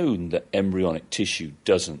shown that embryonic tissue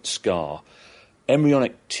doesn't scar.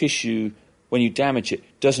 Embryonic tissue, when you damage it,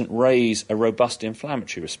 doesn't raise a robust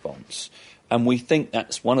inflammatory response. And we think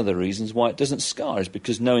that's one of the reasons why it doesn't scar, is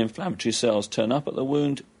because no inflammatory cells turn up at the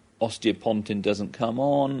wound, osteopontin doesn't come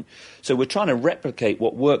on. So we're trying to replicate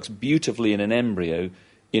what works beautifully in an embryo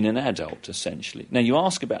in an adult, essentially. Now, you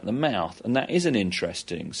ask about the mouth, and that is an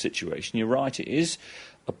interesting situation. You're right, it is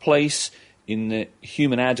a place in the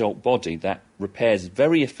human adult body that repairs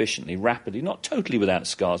very efficiently, rapidly, not totally without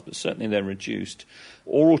scars, but certainly they're reduced.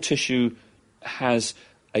 Oral tissue has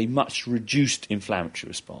a much reduced inflammatory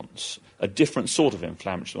response, a different sort of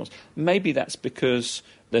inflammatory response. Maybe that's because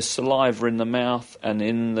there's saliva in the mouth, and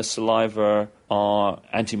in the saliva are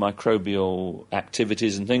antimicrobial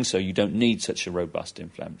activities and things, so you don't need such a robust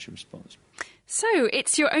inflammatory response. So,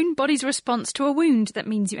 it's your own body's response to a wound that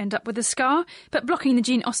means you end up with a scar, but blocking the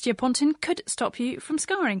gene osteopontin could stop you from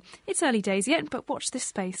scarring. It's early days yet, but watch this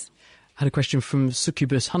space. I had a question from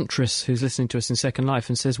Succubus Huntress, who's listening to us in Second Life,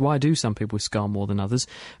 and says, why do some people scar more than others?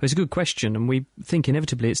 Well, it's a good question, and we think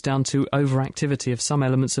inevitably it's down to overactivity of some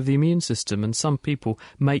elements of the immune system, and some people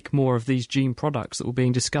make more of these gene products that were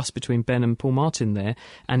being discussed between Ben and Paul Martin there,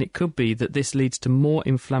 and it could be that this leads to more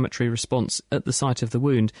inflammatory response at the site of the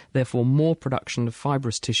wound, therefore more production of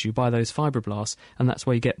fibrous tissue by those fibroblasts, and that's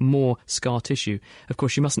why you get more scar tissue. Of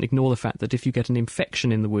course, you mustn't ignore the fact that if you get an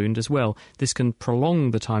infection in the wound as well, this can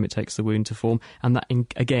prolong the time it takes the wound to form, and that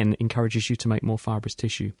again encourages you to make more fibrous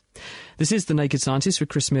tissue. This is The Naked Scientist with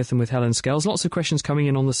Chris Smith and with Helen Scales. Lots of questions coming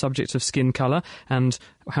in on the subject of skin colour and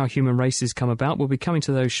how human races come about. We'll be coming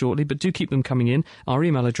to those shortly, but do keep them coming in. Our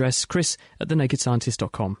email address,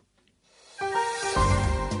 chris@thenakedscientist.com.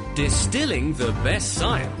 Distilling the best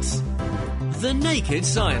science. The Naked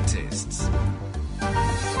Scientists.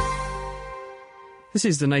 This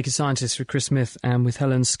is The Naked Scientist with Chris Smith and with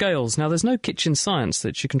Helen Scales. Now, there's no kitchen science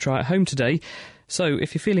that you can try at home today, so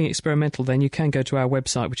if you're feeling experimental, then you can go to our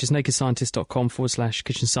website, which is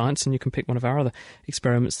nakedscientist.com/kitchen science, and you can pick one of our other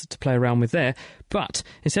experiments to play around with there. But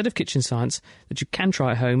instead of kitchen science that you can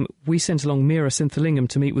try at home, we sent along Meera Sinthalingam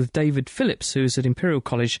to meet with David Phillips, who's at Imperial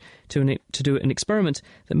College, to do an experiment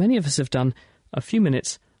that many of us have done a few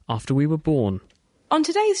minutes after we were born. On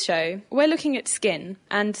today's show, we're looking at skin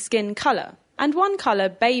and skin colour. And one colour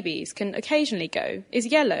babies can occasionally go is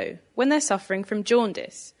yellow when they're suffering from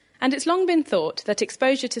jaundice. And it's long been thought that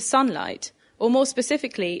exposure to sunlight, or more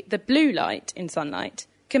specifically the blue light in sunlight,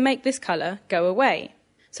 can make this colour go away.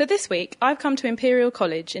 So this week I've come to Imperial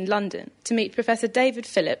College in London to meet Professor David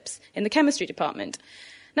Phillips in the chemistry department.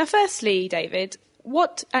 Now firstly, David,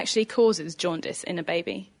 what actually causes jaundice in a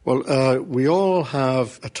baby? Well, we all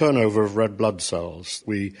have a turnover of red blood cells.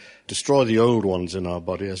 We destroy the old ones in our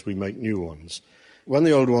body as we make new ones. When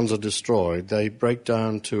the old ones are destroyed, they break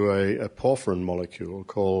down to a porphyrin molecule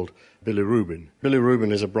called bilirubin.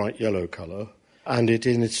 Bilirubin is a bright yellow colour, and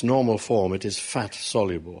in its normal form it is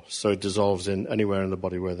fat-soluble, so it dissolves in anywhere in the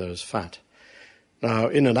body where there is fat. Now,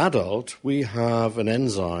 in an adult, we have an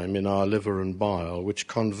enzyme in our liver and bile which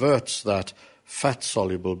converts that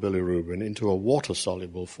fat-soluble bilirubin into a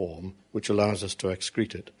water-soluble form, which allows us to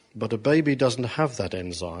excrete it. But a baby doesn't have that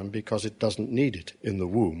enzyme because it doesn't need it in the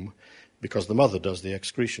womb, because the mother does the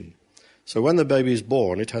excretion. So when the baby is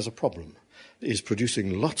born, it has a problem. It is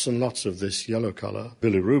producing lots and lots of this yellow colour,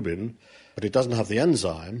 bilirubin, but it doesn't have the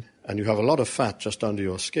enzyme, and you have a lot of fat just under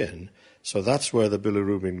your skin, so that's where the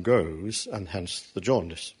bilirubin goes, and hence the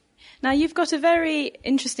jaundice. Now, you've got a very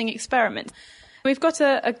interesting experiment. We've got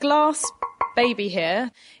a glass baby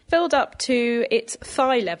here, filled up to its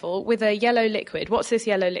thigh level with a yellow liquid. What's this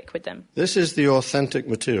yellow liquid then? This is the authentic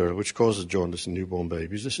material which causes jaundice in newborn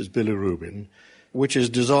babies. This is bilirubin, which is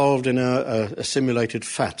dissolved in a simulated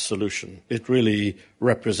fat solution. It really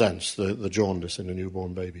represents the jaundice in a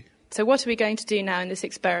newborn baby. So what are we going to do now in this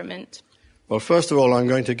experiment? Well, first of all, I'm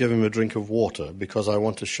going to give him a drink of water because I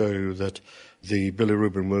want to show you that the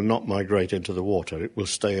bilirubin will not migrate into the water. It will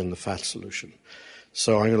stay in the fat solution.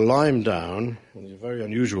 So I'm going to lie him down. He's a very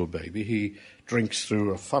unusual baby. He drinks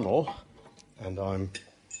through a funnel, and I'm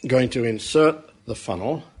going to insert the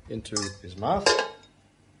funnel into his mouth,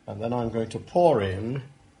 and then I'm going to pour in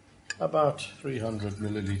about 300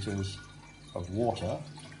 millilitres of water.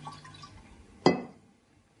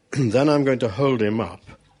 Then I'm going to hold him up,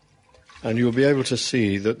 and you'll be able to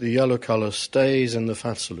see that the yellow colour stays in the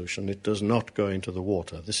fat solution. It does not go into the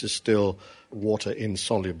water. This is still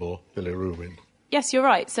water-insoluble bilirubin. Yes, you're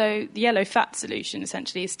right. So the yellow fat solution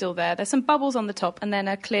essentially is still there. There's some bubbles on the top and then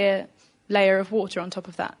a clear layer of water on top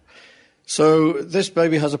of that. So this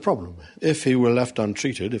baby has a problem. If he were left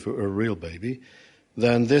untreated, if it were a real baby,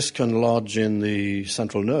 then this can lodge in the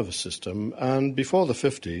central nervous system, and before the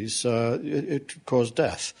 50s, it could cause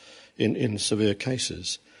death in severe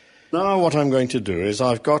cases. Now what I'm going to do is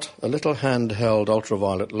I've got a little handheld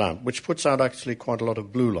ultraviolet lamp, which puts out actually quite a lot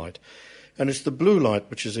of blue light. And it's the blue light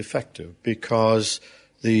which is effective because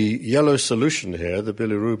the yellow solution here, the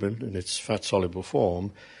bilirubin in its fat-soluble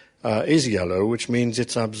form, is yellow, which means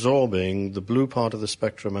it's absorbing the blue part of the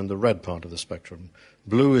spectrum and the red part of the spectrum.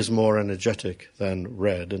 Blue is more energetic than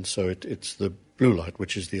red, and so it's the blue light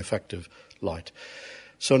which is the effective light.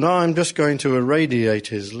 So now I'm just going to irradiate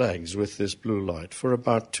his legs with this blue light for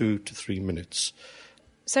about 2 to 3 minutes.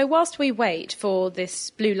 So whilst we wait for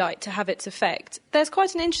this blue light to have its effect, there's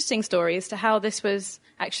quite an interesting story as to how this was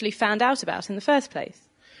actually found out about in the first place.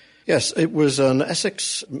 Yes, it was an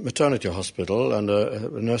Essex maternity hospital and a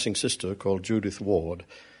nursing sister called Judith Ward,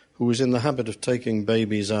 who was in the habit of taking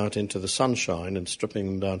babies out into the sunshine and stripping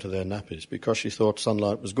them down to their nappies because she thought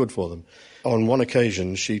sunlight was good for them. On one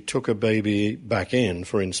occasion, she took a baby back in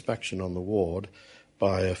for inspection on the ward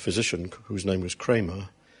by a physician whose name was Kramer.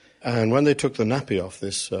 And when they took the nappy off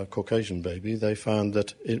this Caucasian baby, they found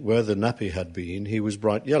that where the nappy had been, he was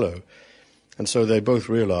bright yellow. And so they both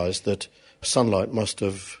realized that sunlight must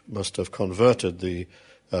have converted the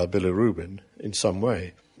bilirubin in some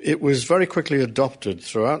way. It was very quickly adopted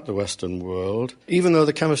throughout the Western world, even though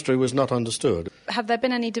the chemistry was not understood. Have there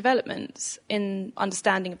been any developments in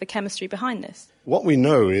understanding of the chemistry behind this? What we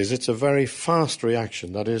know is it's a very fast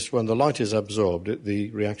reaction. That is, when the light is absorbed,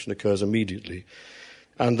 the reaction occurs immediately.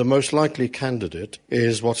 And the most likely candidate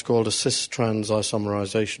is what's called a cis-trans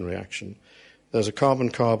isomerization reaction. There's a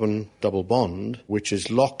carbon-carbon double bond which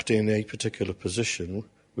is locked in a particular position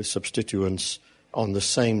with substituents on the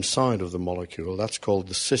same side of the molecule. That's called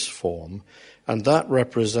the cis form, and that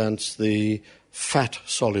represents the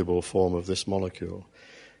fat-soluble form of this molecule.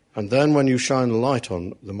 And then when you shine a light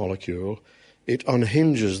on the molecule, it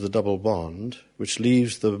unhinges the double bond, which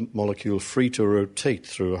leaves the molecule free to rotate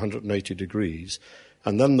through 180 degrees,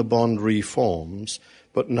 and then the bond reforms.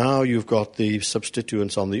 But now you've got the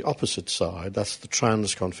substituents on the opposite side, that's the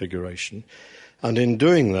trans configuration. And in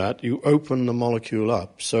doing that, you open the molecule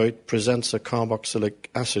up, so it presents a carboxylic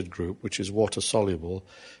acid group, which is water-soluble,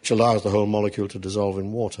 which allows the whole molecule to dissolve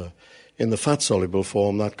in water. In the fat-soluble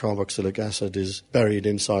form, that carboxylic acid is buried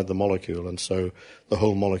inside the molecule, and so the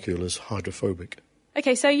whole molecule is hydrophobic.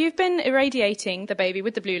 OK, so you've been irradiating the baby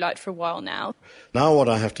with the blue light for a while now. Now what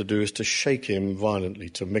I have to do is to shake him violently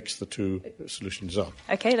to mix the two solutions up.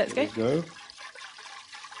 OK, let's go. There we go.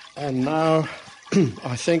 And now,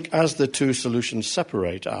 I think as the two solutions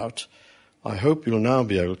separate out, I hope you'll now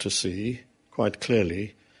be able to see quite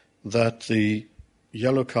clearly that the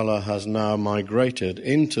yellow colour has now migrated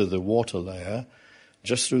into the water layer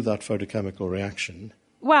just through that photochemical reaction.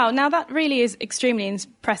 Wow, now that really is extremely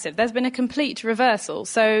impressive. There's been a complete reversal.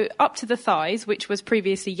 So up to the thighs, which was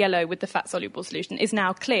previously yellow with the fat-soluble solution, is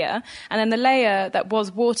now clear. And then the layer that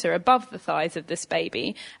was water above the thighs of this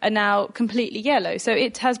baby are now completely yellow. So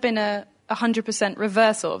it has been a 100%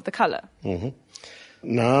 reversal of the colour. Mm-hmm.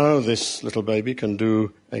 Now this little baby can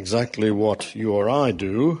do exactly what you or I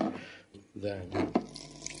do. There.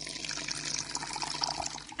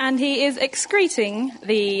 And he is excreting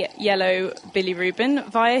the yellow bilirubin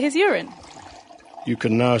via his urine. You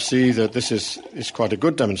can now see that this is quite a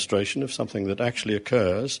good demonstration of something that actually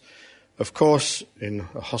occurs. Of course, in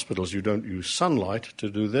hospitals you don't use sunlight to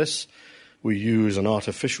do this. We use an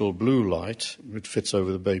artificial blue light which fits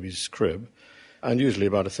over the baby's crib, and usually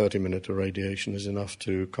about a 30-minute irradiation is enough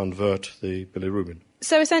to convert the bilirubin.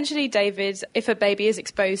 So essentially, David, if a baby is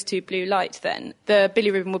exposed to blue light, then the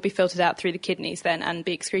bilirubin will be filtered out through the kidneys then and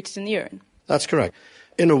be excreted in the urine? That's correct.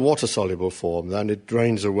 In a water-soluble form, then it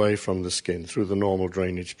drains away from the skin through the normal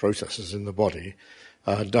drainage processes in the body,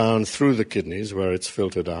 down through the kidneys where it's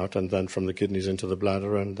filtered out, and then from the kidneys into the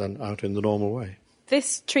bladder and then out in the normal way.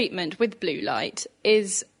 This treatment with blue light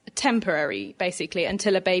is temporary, basically,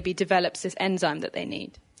 until a baby develops this enzyme that they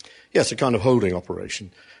need? Yes, a kind of holding operation.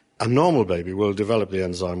 A normal baby will develop the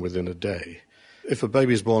enzyme within a day. If a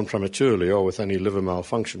baby is born prematurely or with any liver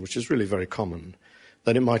malfunction, which is really very common,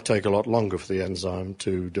 then it might take a lot longer for the enzyme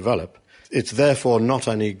to develop. It's therefore not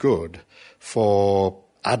any good for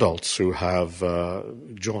adults who have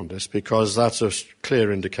jaundice, because that's a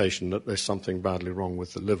clear indication that there's something badly wrong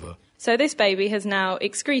with the liver. So this baby has now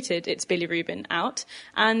excreted its bilirubin out,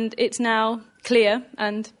 and it's now clear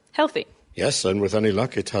and healthy. Yes, and with any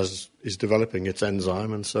luck it is developing its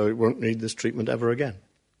enzyme, and so it won't need this treatment ever again.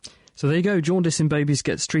 So there you go, jaundice in babies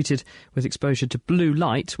gets treated with exposure to blue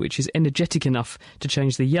light, which is energetic enough to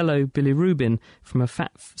change the yellow bilirubin from a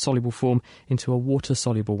fat-soluble form into a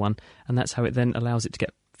water-soluble one, and that's how it then allows it to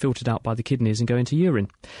get filtered out by the kidneys and go into urine.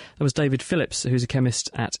 That was David Phillips, who's a chemist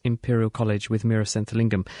at Imperial College with Meera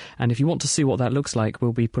Senthilingam. And if you want to see what that looks like,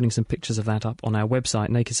 we'll be putting some pictures of that up on our website,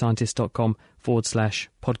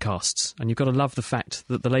 nakedscientist.com/podcasts. And you've got to love the fact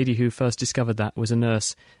that the lady who first discovered that was a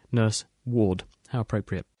nurse, Nurse Ward. How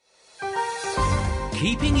appropriate.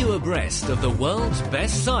 Keeping you abreast of the world's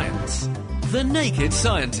best science. The Naked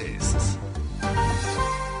Scientists.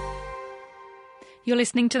 You're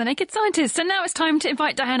listening to The Naked Scientists, and now it's time to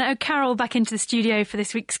invite Diana O'Carroll back into the studio for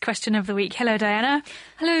this week's Question of the Week. Hello, Diana.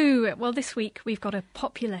 Hello. Well, this week we've got a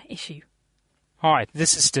popular issue. Hi,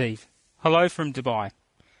 this is Steve. Hello from Dubai.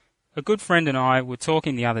 A good friend and I were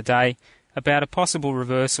talking the other day about a possible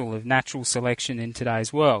reversal of natural selection in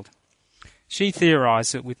today's world. She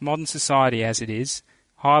theorised that with modern society as it is,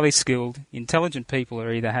 highly skilled, intelligent people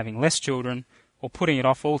are either having less children or putting it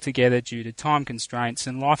off altogether due to time constraints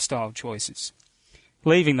and lifestyle choices,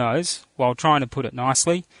 leaving those, while trying to put it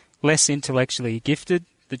nicely, less intellectually gifted,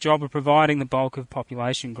 the job of providing the bulk of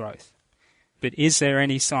population growth. But is there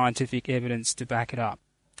any scientific evidence to back it up?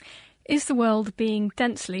 Is the world being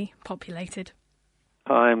densely populated?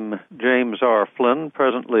 I'm James R. Flynn,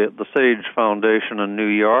 presently at the Sage Foundation in New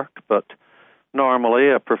York, but normally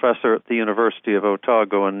a professor at the University of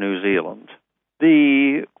Otago in New Zealand.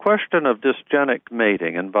 The question of dysgenic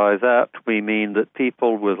mating, and by that we mean that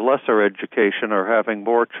people with lesser education are having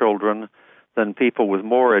more children than people with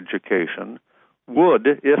more education, would,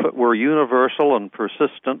 if it were universal and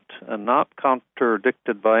persistent and not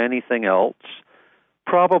contradicted by anything else,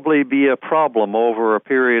 probably be a problem over a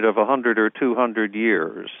period of 100 or 200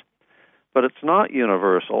 years. But it's not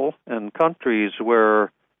universal, and countries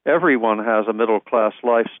where everyone has a middle-class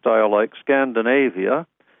lifestyle like Scandinavia,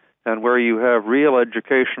 and where you have real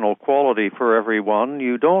educational quality for everyone,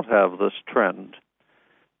 you don't have this trend.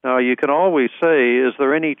 Now, you can always say, is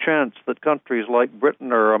there any chance that countries like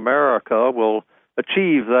Britain or America will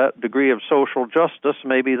achieve that degree of social justice?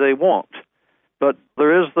 Maybe they won't. But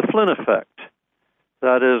there is the Flynn effect.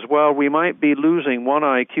 That is, while we might be losing 1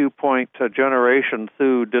 IQ point a generation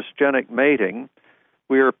through dysgenic mating,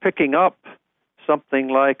 we are picking up something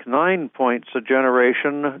like 9 points a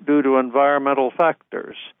generation due to environmental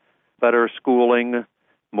factors. Better schooling,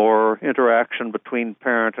 more interaction between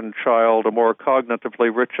parent and child, a more cognitively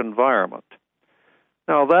rich environment.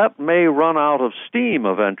 Now, that may run out of steam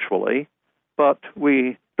eventually, but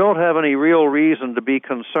we don't have any real reason to be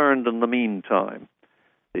concerned in the meantime.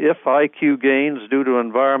 If IQ gains due to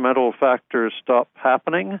environmental factors stop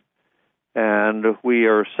happening, and we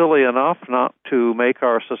are silly enough not to make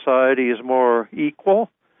our societies more equal,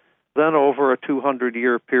 then over a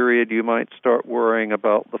 200-year period you might start worrying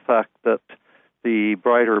about the fact that the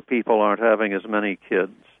brighter people aren't having as many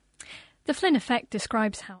kids. The Flynn effect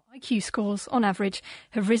describes how IQ scores, on average,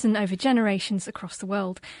 have risen over generations across the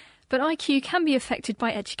world. But IQ can be affected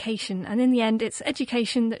by education, and in the end it's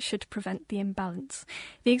education that should prevent the imbalance.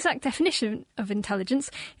 The exact definition of intelligence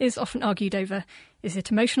is often argued over. Is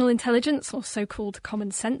it emotional intelligence, or so-called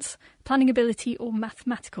common sense, planning ability, or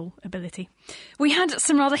mathematical ability? We had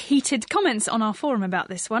some rather heated comments on our forum about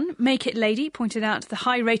this one. Make It Lady pointed out the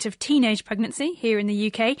high rate of teenage pregnancy here in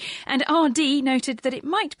the UK, and RD noted that it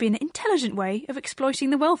might be an intelligent way of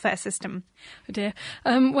exploiting the welfare system. Oh dear.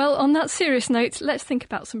 Well, on that serious note, let's think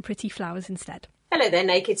about some pretty flowers instead. Hello there,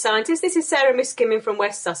 Naked Scientists. This is Sarah Miskimming from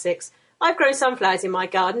West Sussex. I've grown sunflowers in my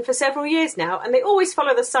garden for several years now, and they always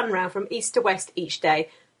follow the sun round from east to west each day.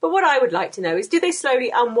 But what I would like to know is, do they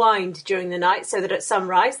slowly unwind during the night so that at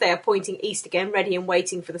sunrise they are pointing east again, ready and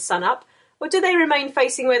waiting for the sun up? Or do they remain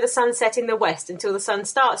facing where the sun set in the west until the sun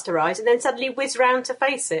starts to rise and then suddenly whiz round to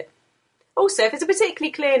face it? Also, if it's a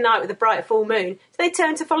particularly clear night with a bright full moon, do they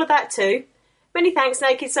turn to follow that too? Many thanks,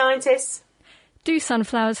 Naked Scientists. Do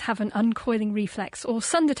sunflowers have an uncoiling reflex or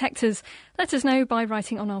sun detectors? Let us know by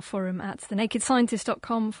writing on our forum at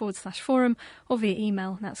thenakedscientist.com/forum or via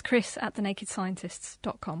email. That's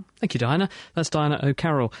chris@thenakedscientists.com. Thank you, Diana. That's Diana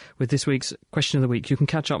O'Carroll with this week's Question of the Week. You can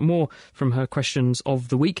catch up more from her Questions of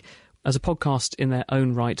the Week as a podcast in their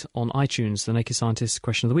own right on iTunes, The Naked Scientist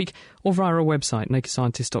Question of the Week, or via our website,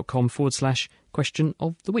 nakedscientist.com/question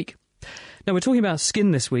of the week. Now, we're talking about skin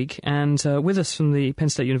this week, and with us from the Penn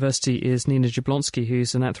State University is Nina Jablonski,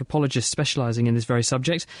 who's an anthropologist specialising in this very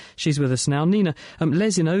subject. She's with us now. Nina,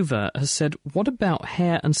 Les Inova has said, what about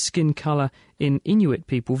hair and skin colour in Inuit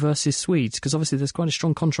people versus Swedes? Because obviously there's quite a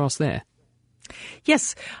strong contrast there.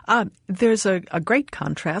 Yes, there's a great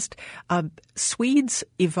contrast. Swedes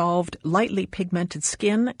evolved lightly pigmented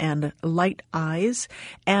skin and light eyes,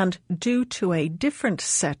 and due to a different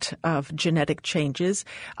set of genetic changes,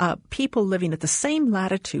 people living at the same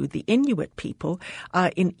latitude, the Inuit people,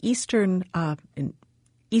 in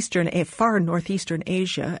far northeastern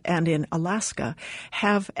Asia and in Alaska,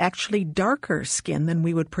 have actually darker skin than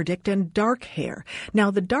we would predict and dark hair.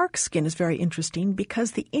 Now, the dark skin is very interesting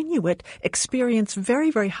because the Inuit experience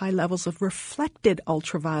very, very high levels of reflected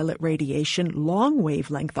ultraviolet radiation, long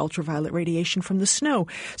wavelength ultraviolet radiation from the snow.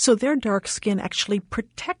 So their dark skin actually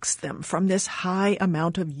protects them from this high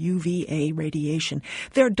amount of UVA radiation.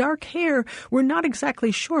 Their dark hair, we're not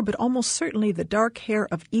exactly sure, but almost certainly the dark hair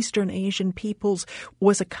of Eastern Asian peoples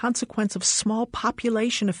was a consequence of small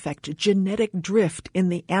population effect, genetic drift in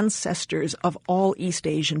the ancestors of all East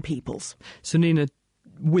Asian peoples. So, Nina,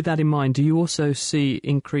 with that in mind, do you also see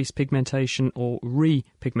increased pigmentation or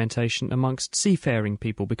repigmentation amongst seafaring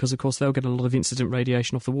people? Because, of course, they'll get a lot of incident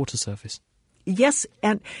radiation off the water surface. Yes,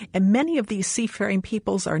 and many of these seafaring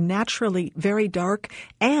peoples are naturally very dark,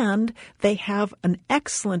 and they have an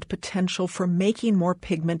excellent potential for making more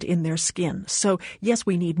pigment in their skin. So, yes,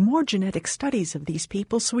 we need more genetic studies of these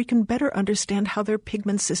people so we can better understand how their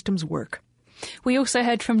pigment systems work. We also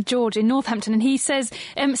heard from George in Northampton, and he says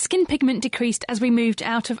skin pigment decreased as we moved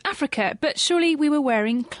out of Africa, but surely we were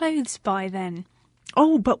wearing clothes by then.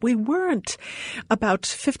 Oh, but we weren't. About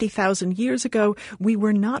 50,000 years ago, we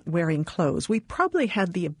were not wearing clothes. We probably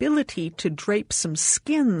had the ability to drape some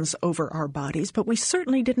skins over our bodies, but we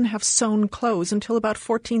certainly didn't have sewn clothes until about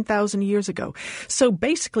 14,000 years ago. So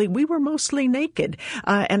basically, we were mostly naked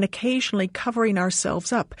and occasionally covering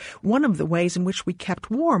ourselves up. One of the ways in which we kept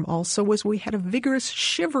warm also was we had a vigorous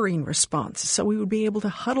shivering response. So we would be able to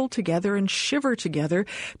huddle together and shiver together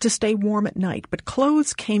to stay warm at night. But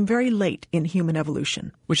clothes came very late in human evolution.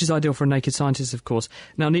 Which is ideal for a naked scientist, of course.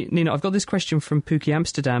 Now, Nina, I've got this question from Pookie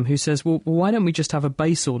Amsterdam, who says, well, why don't we just have a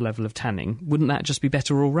basal level of tanning? Wouldn't that just be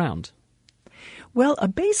better all round? Well, a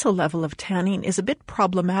basal level of tanning is a bit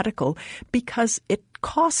problematical because it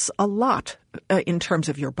costs a lot in terms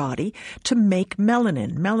of your body to make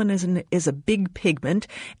melanin. Melanin is a big pigment,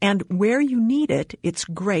 and where you need it, it's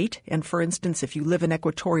great. And for instance, if you live in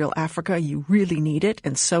equatorial Africa, you really need it,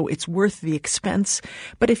 and so it's worth the expense.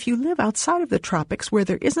 But if you live outside of the tropics where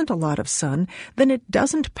there isn't a lot of sun, then it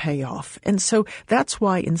doesn't pay off. And so that's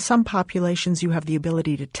why in some populations you have the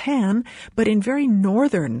ability to tan, but in very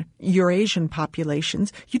northern Eurasian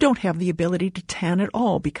populations, you don't have the ability to tan at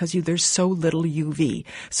all because there's so little UV.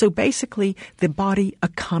 So basically, the body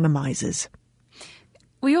economizes.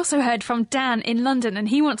 We also heard from Dan in London, and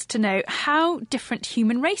he wants to know how different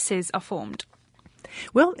human races are formed.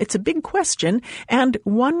 Well, it's a big question, and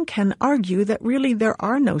one can argue that really there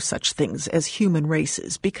are no such things as human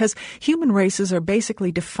races, because human races are basically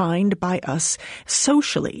defined by us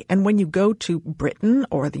socially. And when you go to Britain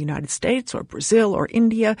or the United States or Brazil or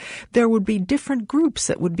India, there would be different groups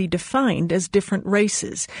that would be defined as different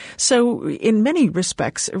races. So in many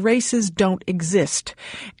respects, races don't exist.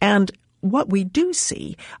 And what we do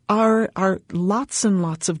see are lots and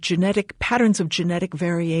lots of patterns of genetic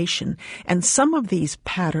variation. And some of these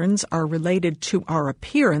patterns are related to our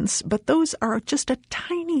appearance, but those are just a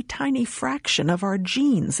tiny, tiny fraction of our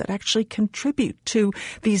genes that actually contribute to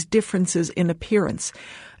these differences in appearance.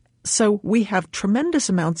 So we have tremendous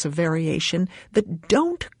amounts of variation that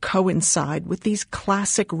don't coincide with these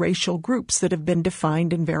classic racial groups that have been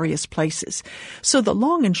defined in various places. So the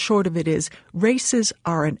long and short of it is, races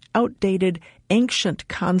are an outdated, ancient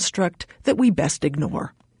construct that we best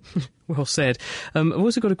ignore. Well said. I've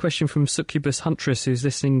also got a question from Succubus Huntress, who's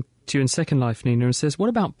listening to you in Second Life, Nina, and says, what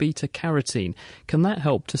about beta-carotene? Can that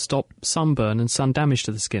help to stop sunburn and sun damage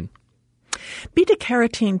to the skin?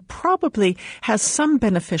 Beta-carotene probably has some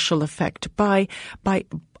beneficial effect by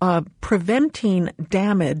preventing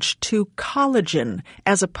damage to collagen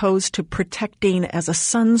as opposed to protecting as a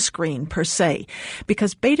sunscreen per se.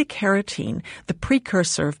 Because beta-carotene, the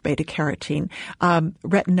precursor of beta-carotene,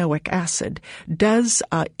 retinoic acid, does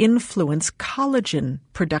influence collagen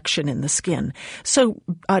production in the skin. So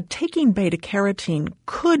taking beta-carotene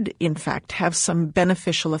could, in fact, have some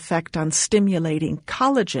beneficial effect on stimulating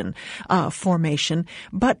collagen formation.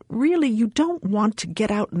 But really, you don't want to get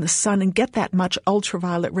out in the sun and get that much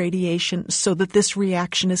ultraviolet radiation so that this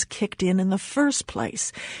reaction is kicked in the first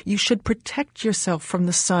place. You should protect yourself from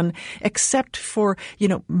the sun except for,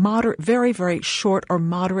 moderate, very, very short or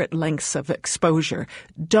moderate lengths of exposure.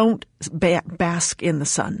 Don't bask in the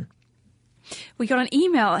sun. We got an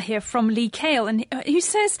email here from Lee Kale, and who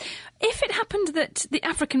says, if it happened that the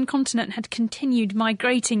African continent had continued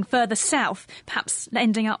migrating further south, perhaps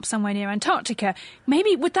ending up somewhere near Antarctica,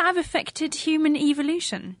 maybe would that have affected human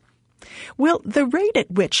evolution? Well, the rate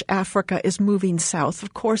at which Africa is moving south,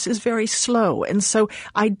 of course, is very slow. And so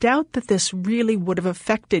I doubt that this really would have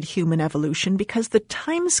affected human evolution because the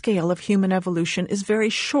timescale of human evolution is very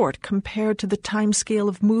short compared to the timescale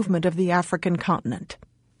of movement of the African continent.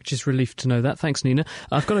 Which is relief to know that. Thanks, Nina.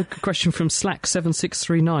 I've got a question from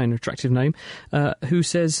Slack7639, attractive name, who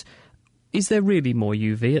says, is there really more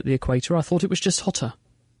UV at the equator? I thought it was just hotter.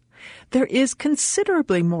 There is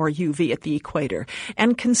considerably more UV at the equator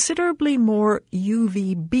and considerably more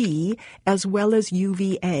UVB as well as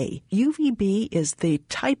UVA. UVB is the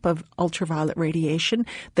type of ultraviolet radiation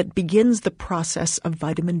that begins the process of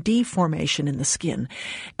vitamin D formation in the skin.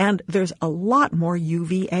 And there's a lot more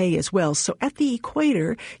UVA as well. So at the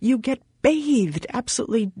equator, you get bathed,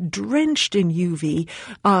 absolutely drenched in UV,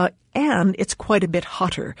 and it's quite a bit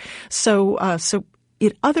hotter. So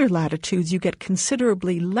in other latitudes, you get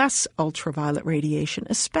considerably less ultraviolet radiation,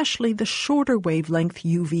 especially the shorter wavelength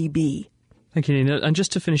UVB. Thank you, Nina. And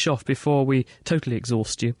just to finish off, before we totally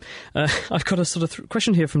exhaust you, I've got a sort of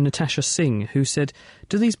question here from Natasha Singh, who said,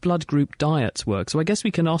 do these blood group diets work? So I guess we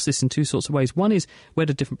can ask this in two sorts of ways. One is, where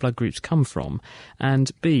do different blood groups come from? And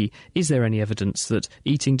B, is there any evidence that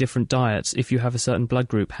eating different diets, if you have a certain blood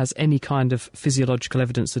group, has any kind of physiological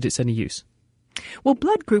evidence that it's any use? Well,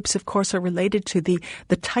 blood groups, of course, are related to the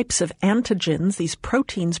types of antigens, these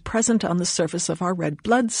proteins present on the surface of our red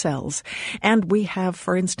blood cells. And we have,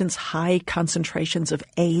 for instance, high concentrations of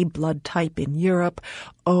A blood type in Europe,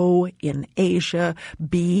 O in Asia,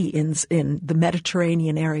 B in the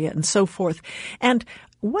Mediterranean area, and so forth. And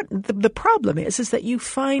what the problem is that you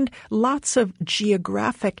find lots of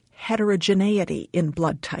geographic heterogeneity in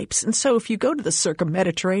blood types. And so if you go to the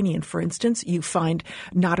Circum-Mediterranean, for instance, you find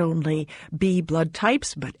not only B blood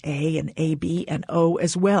types, but A and AB and O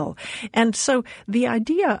as well. And so the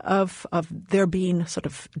idea of there being sort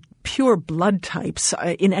of pure blood types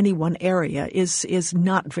in any one area is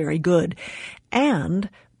not very good. And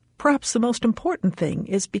perhaps the most important thing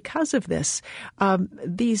is because of this,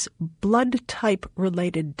 these blood type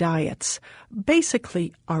related diets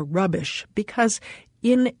basically are rubbish, because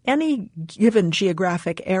in any given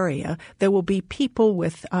geographic area, there will be people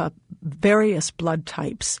with various blood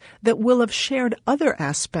types that will have shared other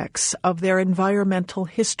aspects of their environmental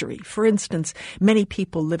history. For instance, many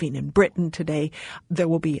people living in Britain today, there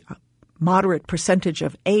will be a moderate percentage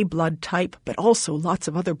of A blood type, but also lots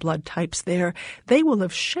of other blood types there. They will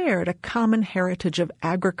have shared a common heritage of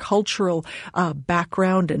agricultural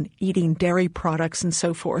background and eating dairy products and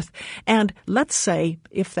so forth. And let's say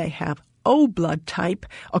if they have O blood type,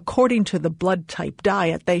 according to the blood type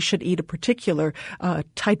diet, they should eat a particular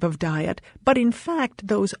type of diet. But in fact,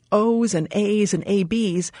 those O's and A's and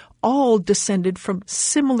AB's all descended from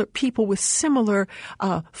similar people with similar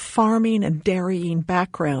farming and dairying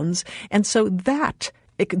backgrounds. And so that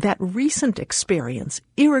recent experience,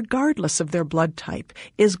 irregardless of their blood type,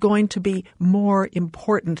 is going to be more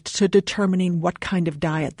important to determining what kind of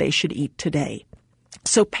diet they should eat today.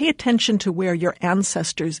 So pay attention to where your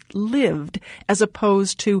ancestors lived as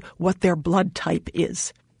opposed to what their blood type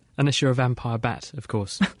is. Unless you're a vampire bat, of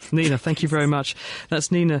course. Nina, thank you very much.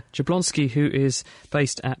 That's Nina Jablonski, who is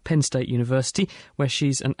based at Penn State University, where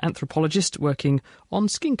she's an anthropologist working on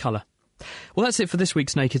skin colour. Well, that's it for this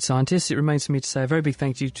week's Naked Scientists. It remains for me to say a very big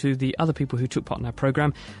thank you to the other people who took part in our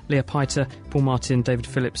programme: Leah Piter, Paul Martin, David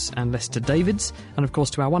Phillips and Lester Davids, and of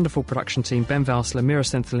course to our wonderful production team, Ben Valsler, Mira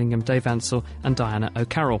Senthillingham, Dave Ansell and Diana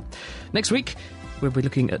O'Carroll. Next week, we'll be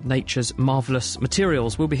looking at nature's marvellous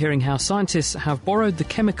materials. We'll be hearing how scientists have borrowed the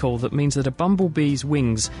chemical that means that a bumblebee's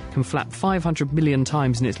wings can flap 500 million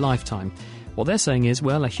times in its lifetime. What they're saying is,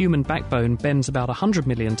 well, a human backbone bends about 100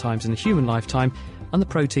 million times in a human lifetime, and the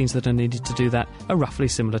proteins that are needed to do that are roughly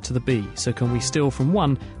similar to the bee. So can we steal from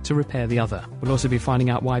one to repair the other? We'll also be finding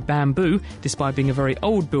out why bamboo, despite being a very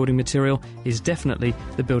old building material, is definitely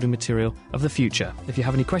the building material of the future. If you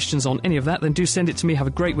have any questions on any of that, then do send it to me. Have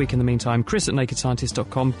a great week in the meantime.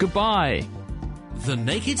 Chris@nakedscientist.com. Goodbye. The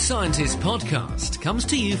Naked Scientist podcast comes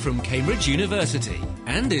to you from Cambridge University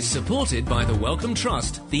and is supported by the Wellcome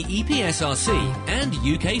Trust, the EPSRC and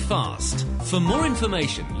UK FAST. For more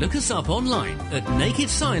information, look us up online at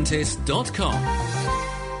nakedscientist.com.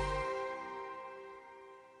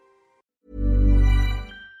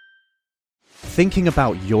 Thinking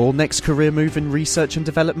about your next career move in research and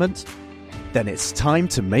development? Then it's time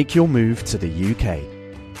to make your move to the UK.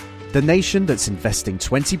 The nation that's investing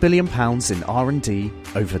 £20 billion in R&D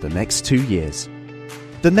over the next 2 years.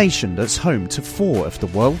 The nation that's home to 4 of the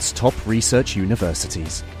world's top research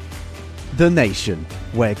universities. The nation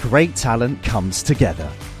where great talent comes together.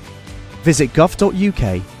 Visit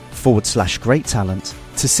gov.uk/great talent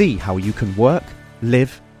to see how you can work,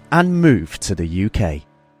 live and move to the UK.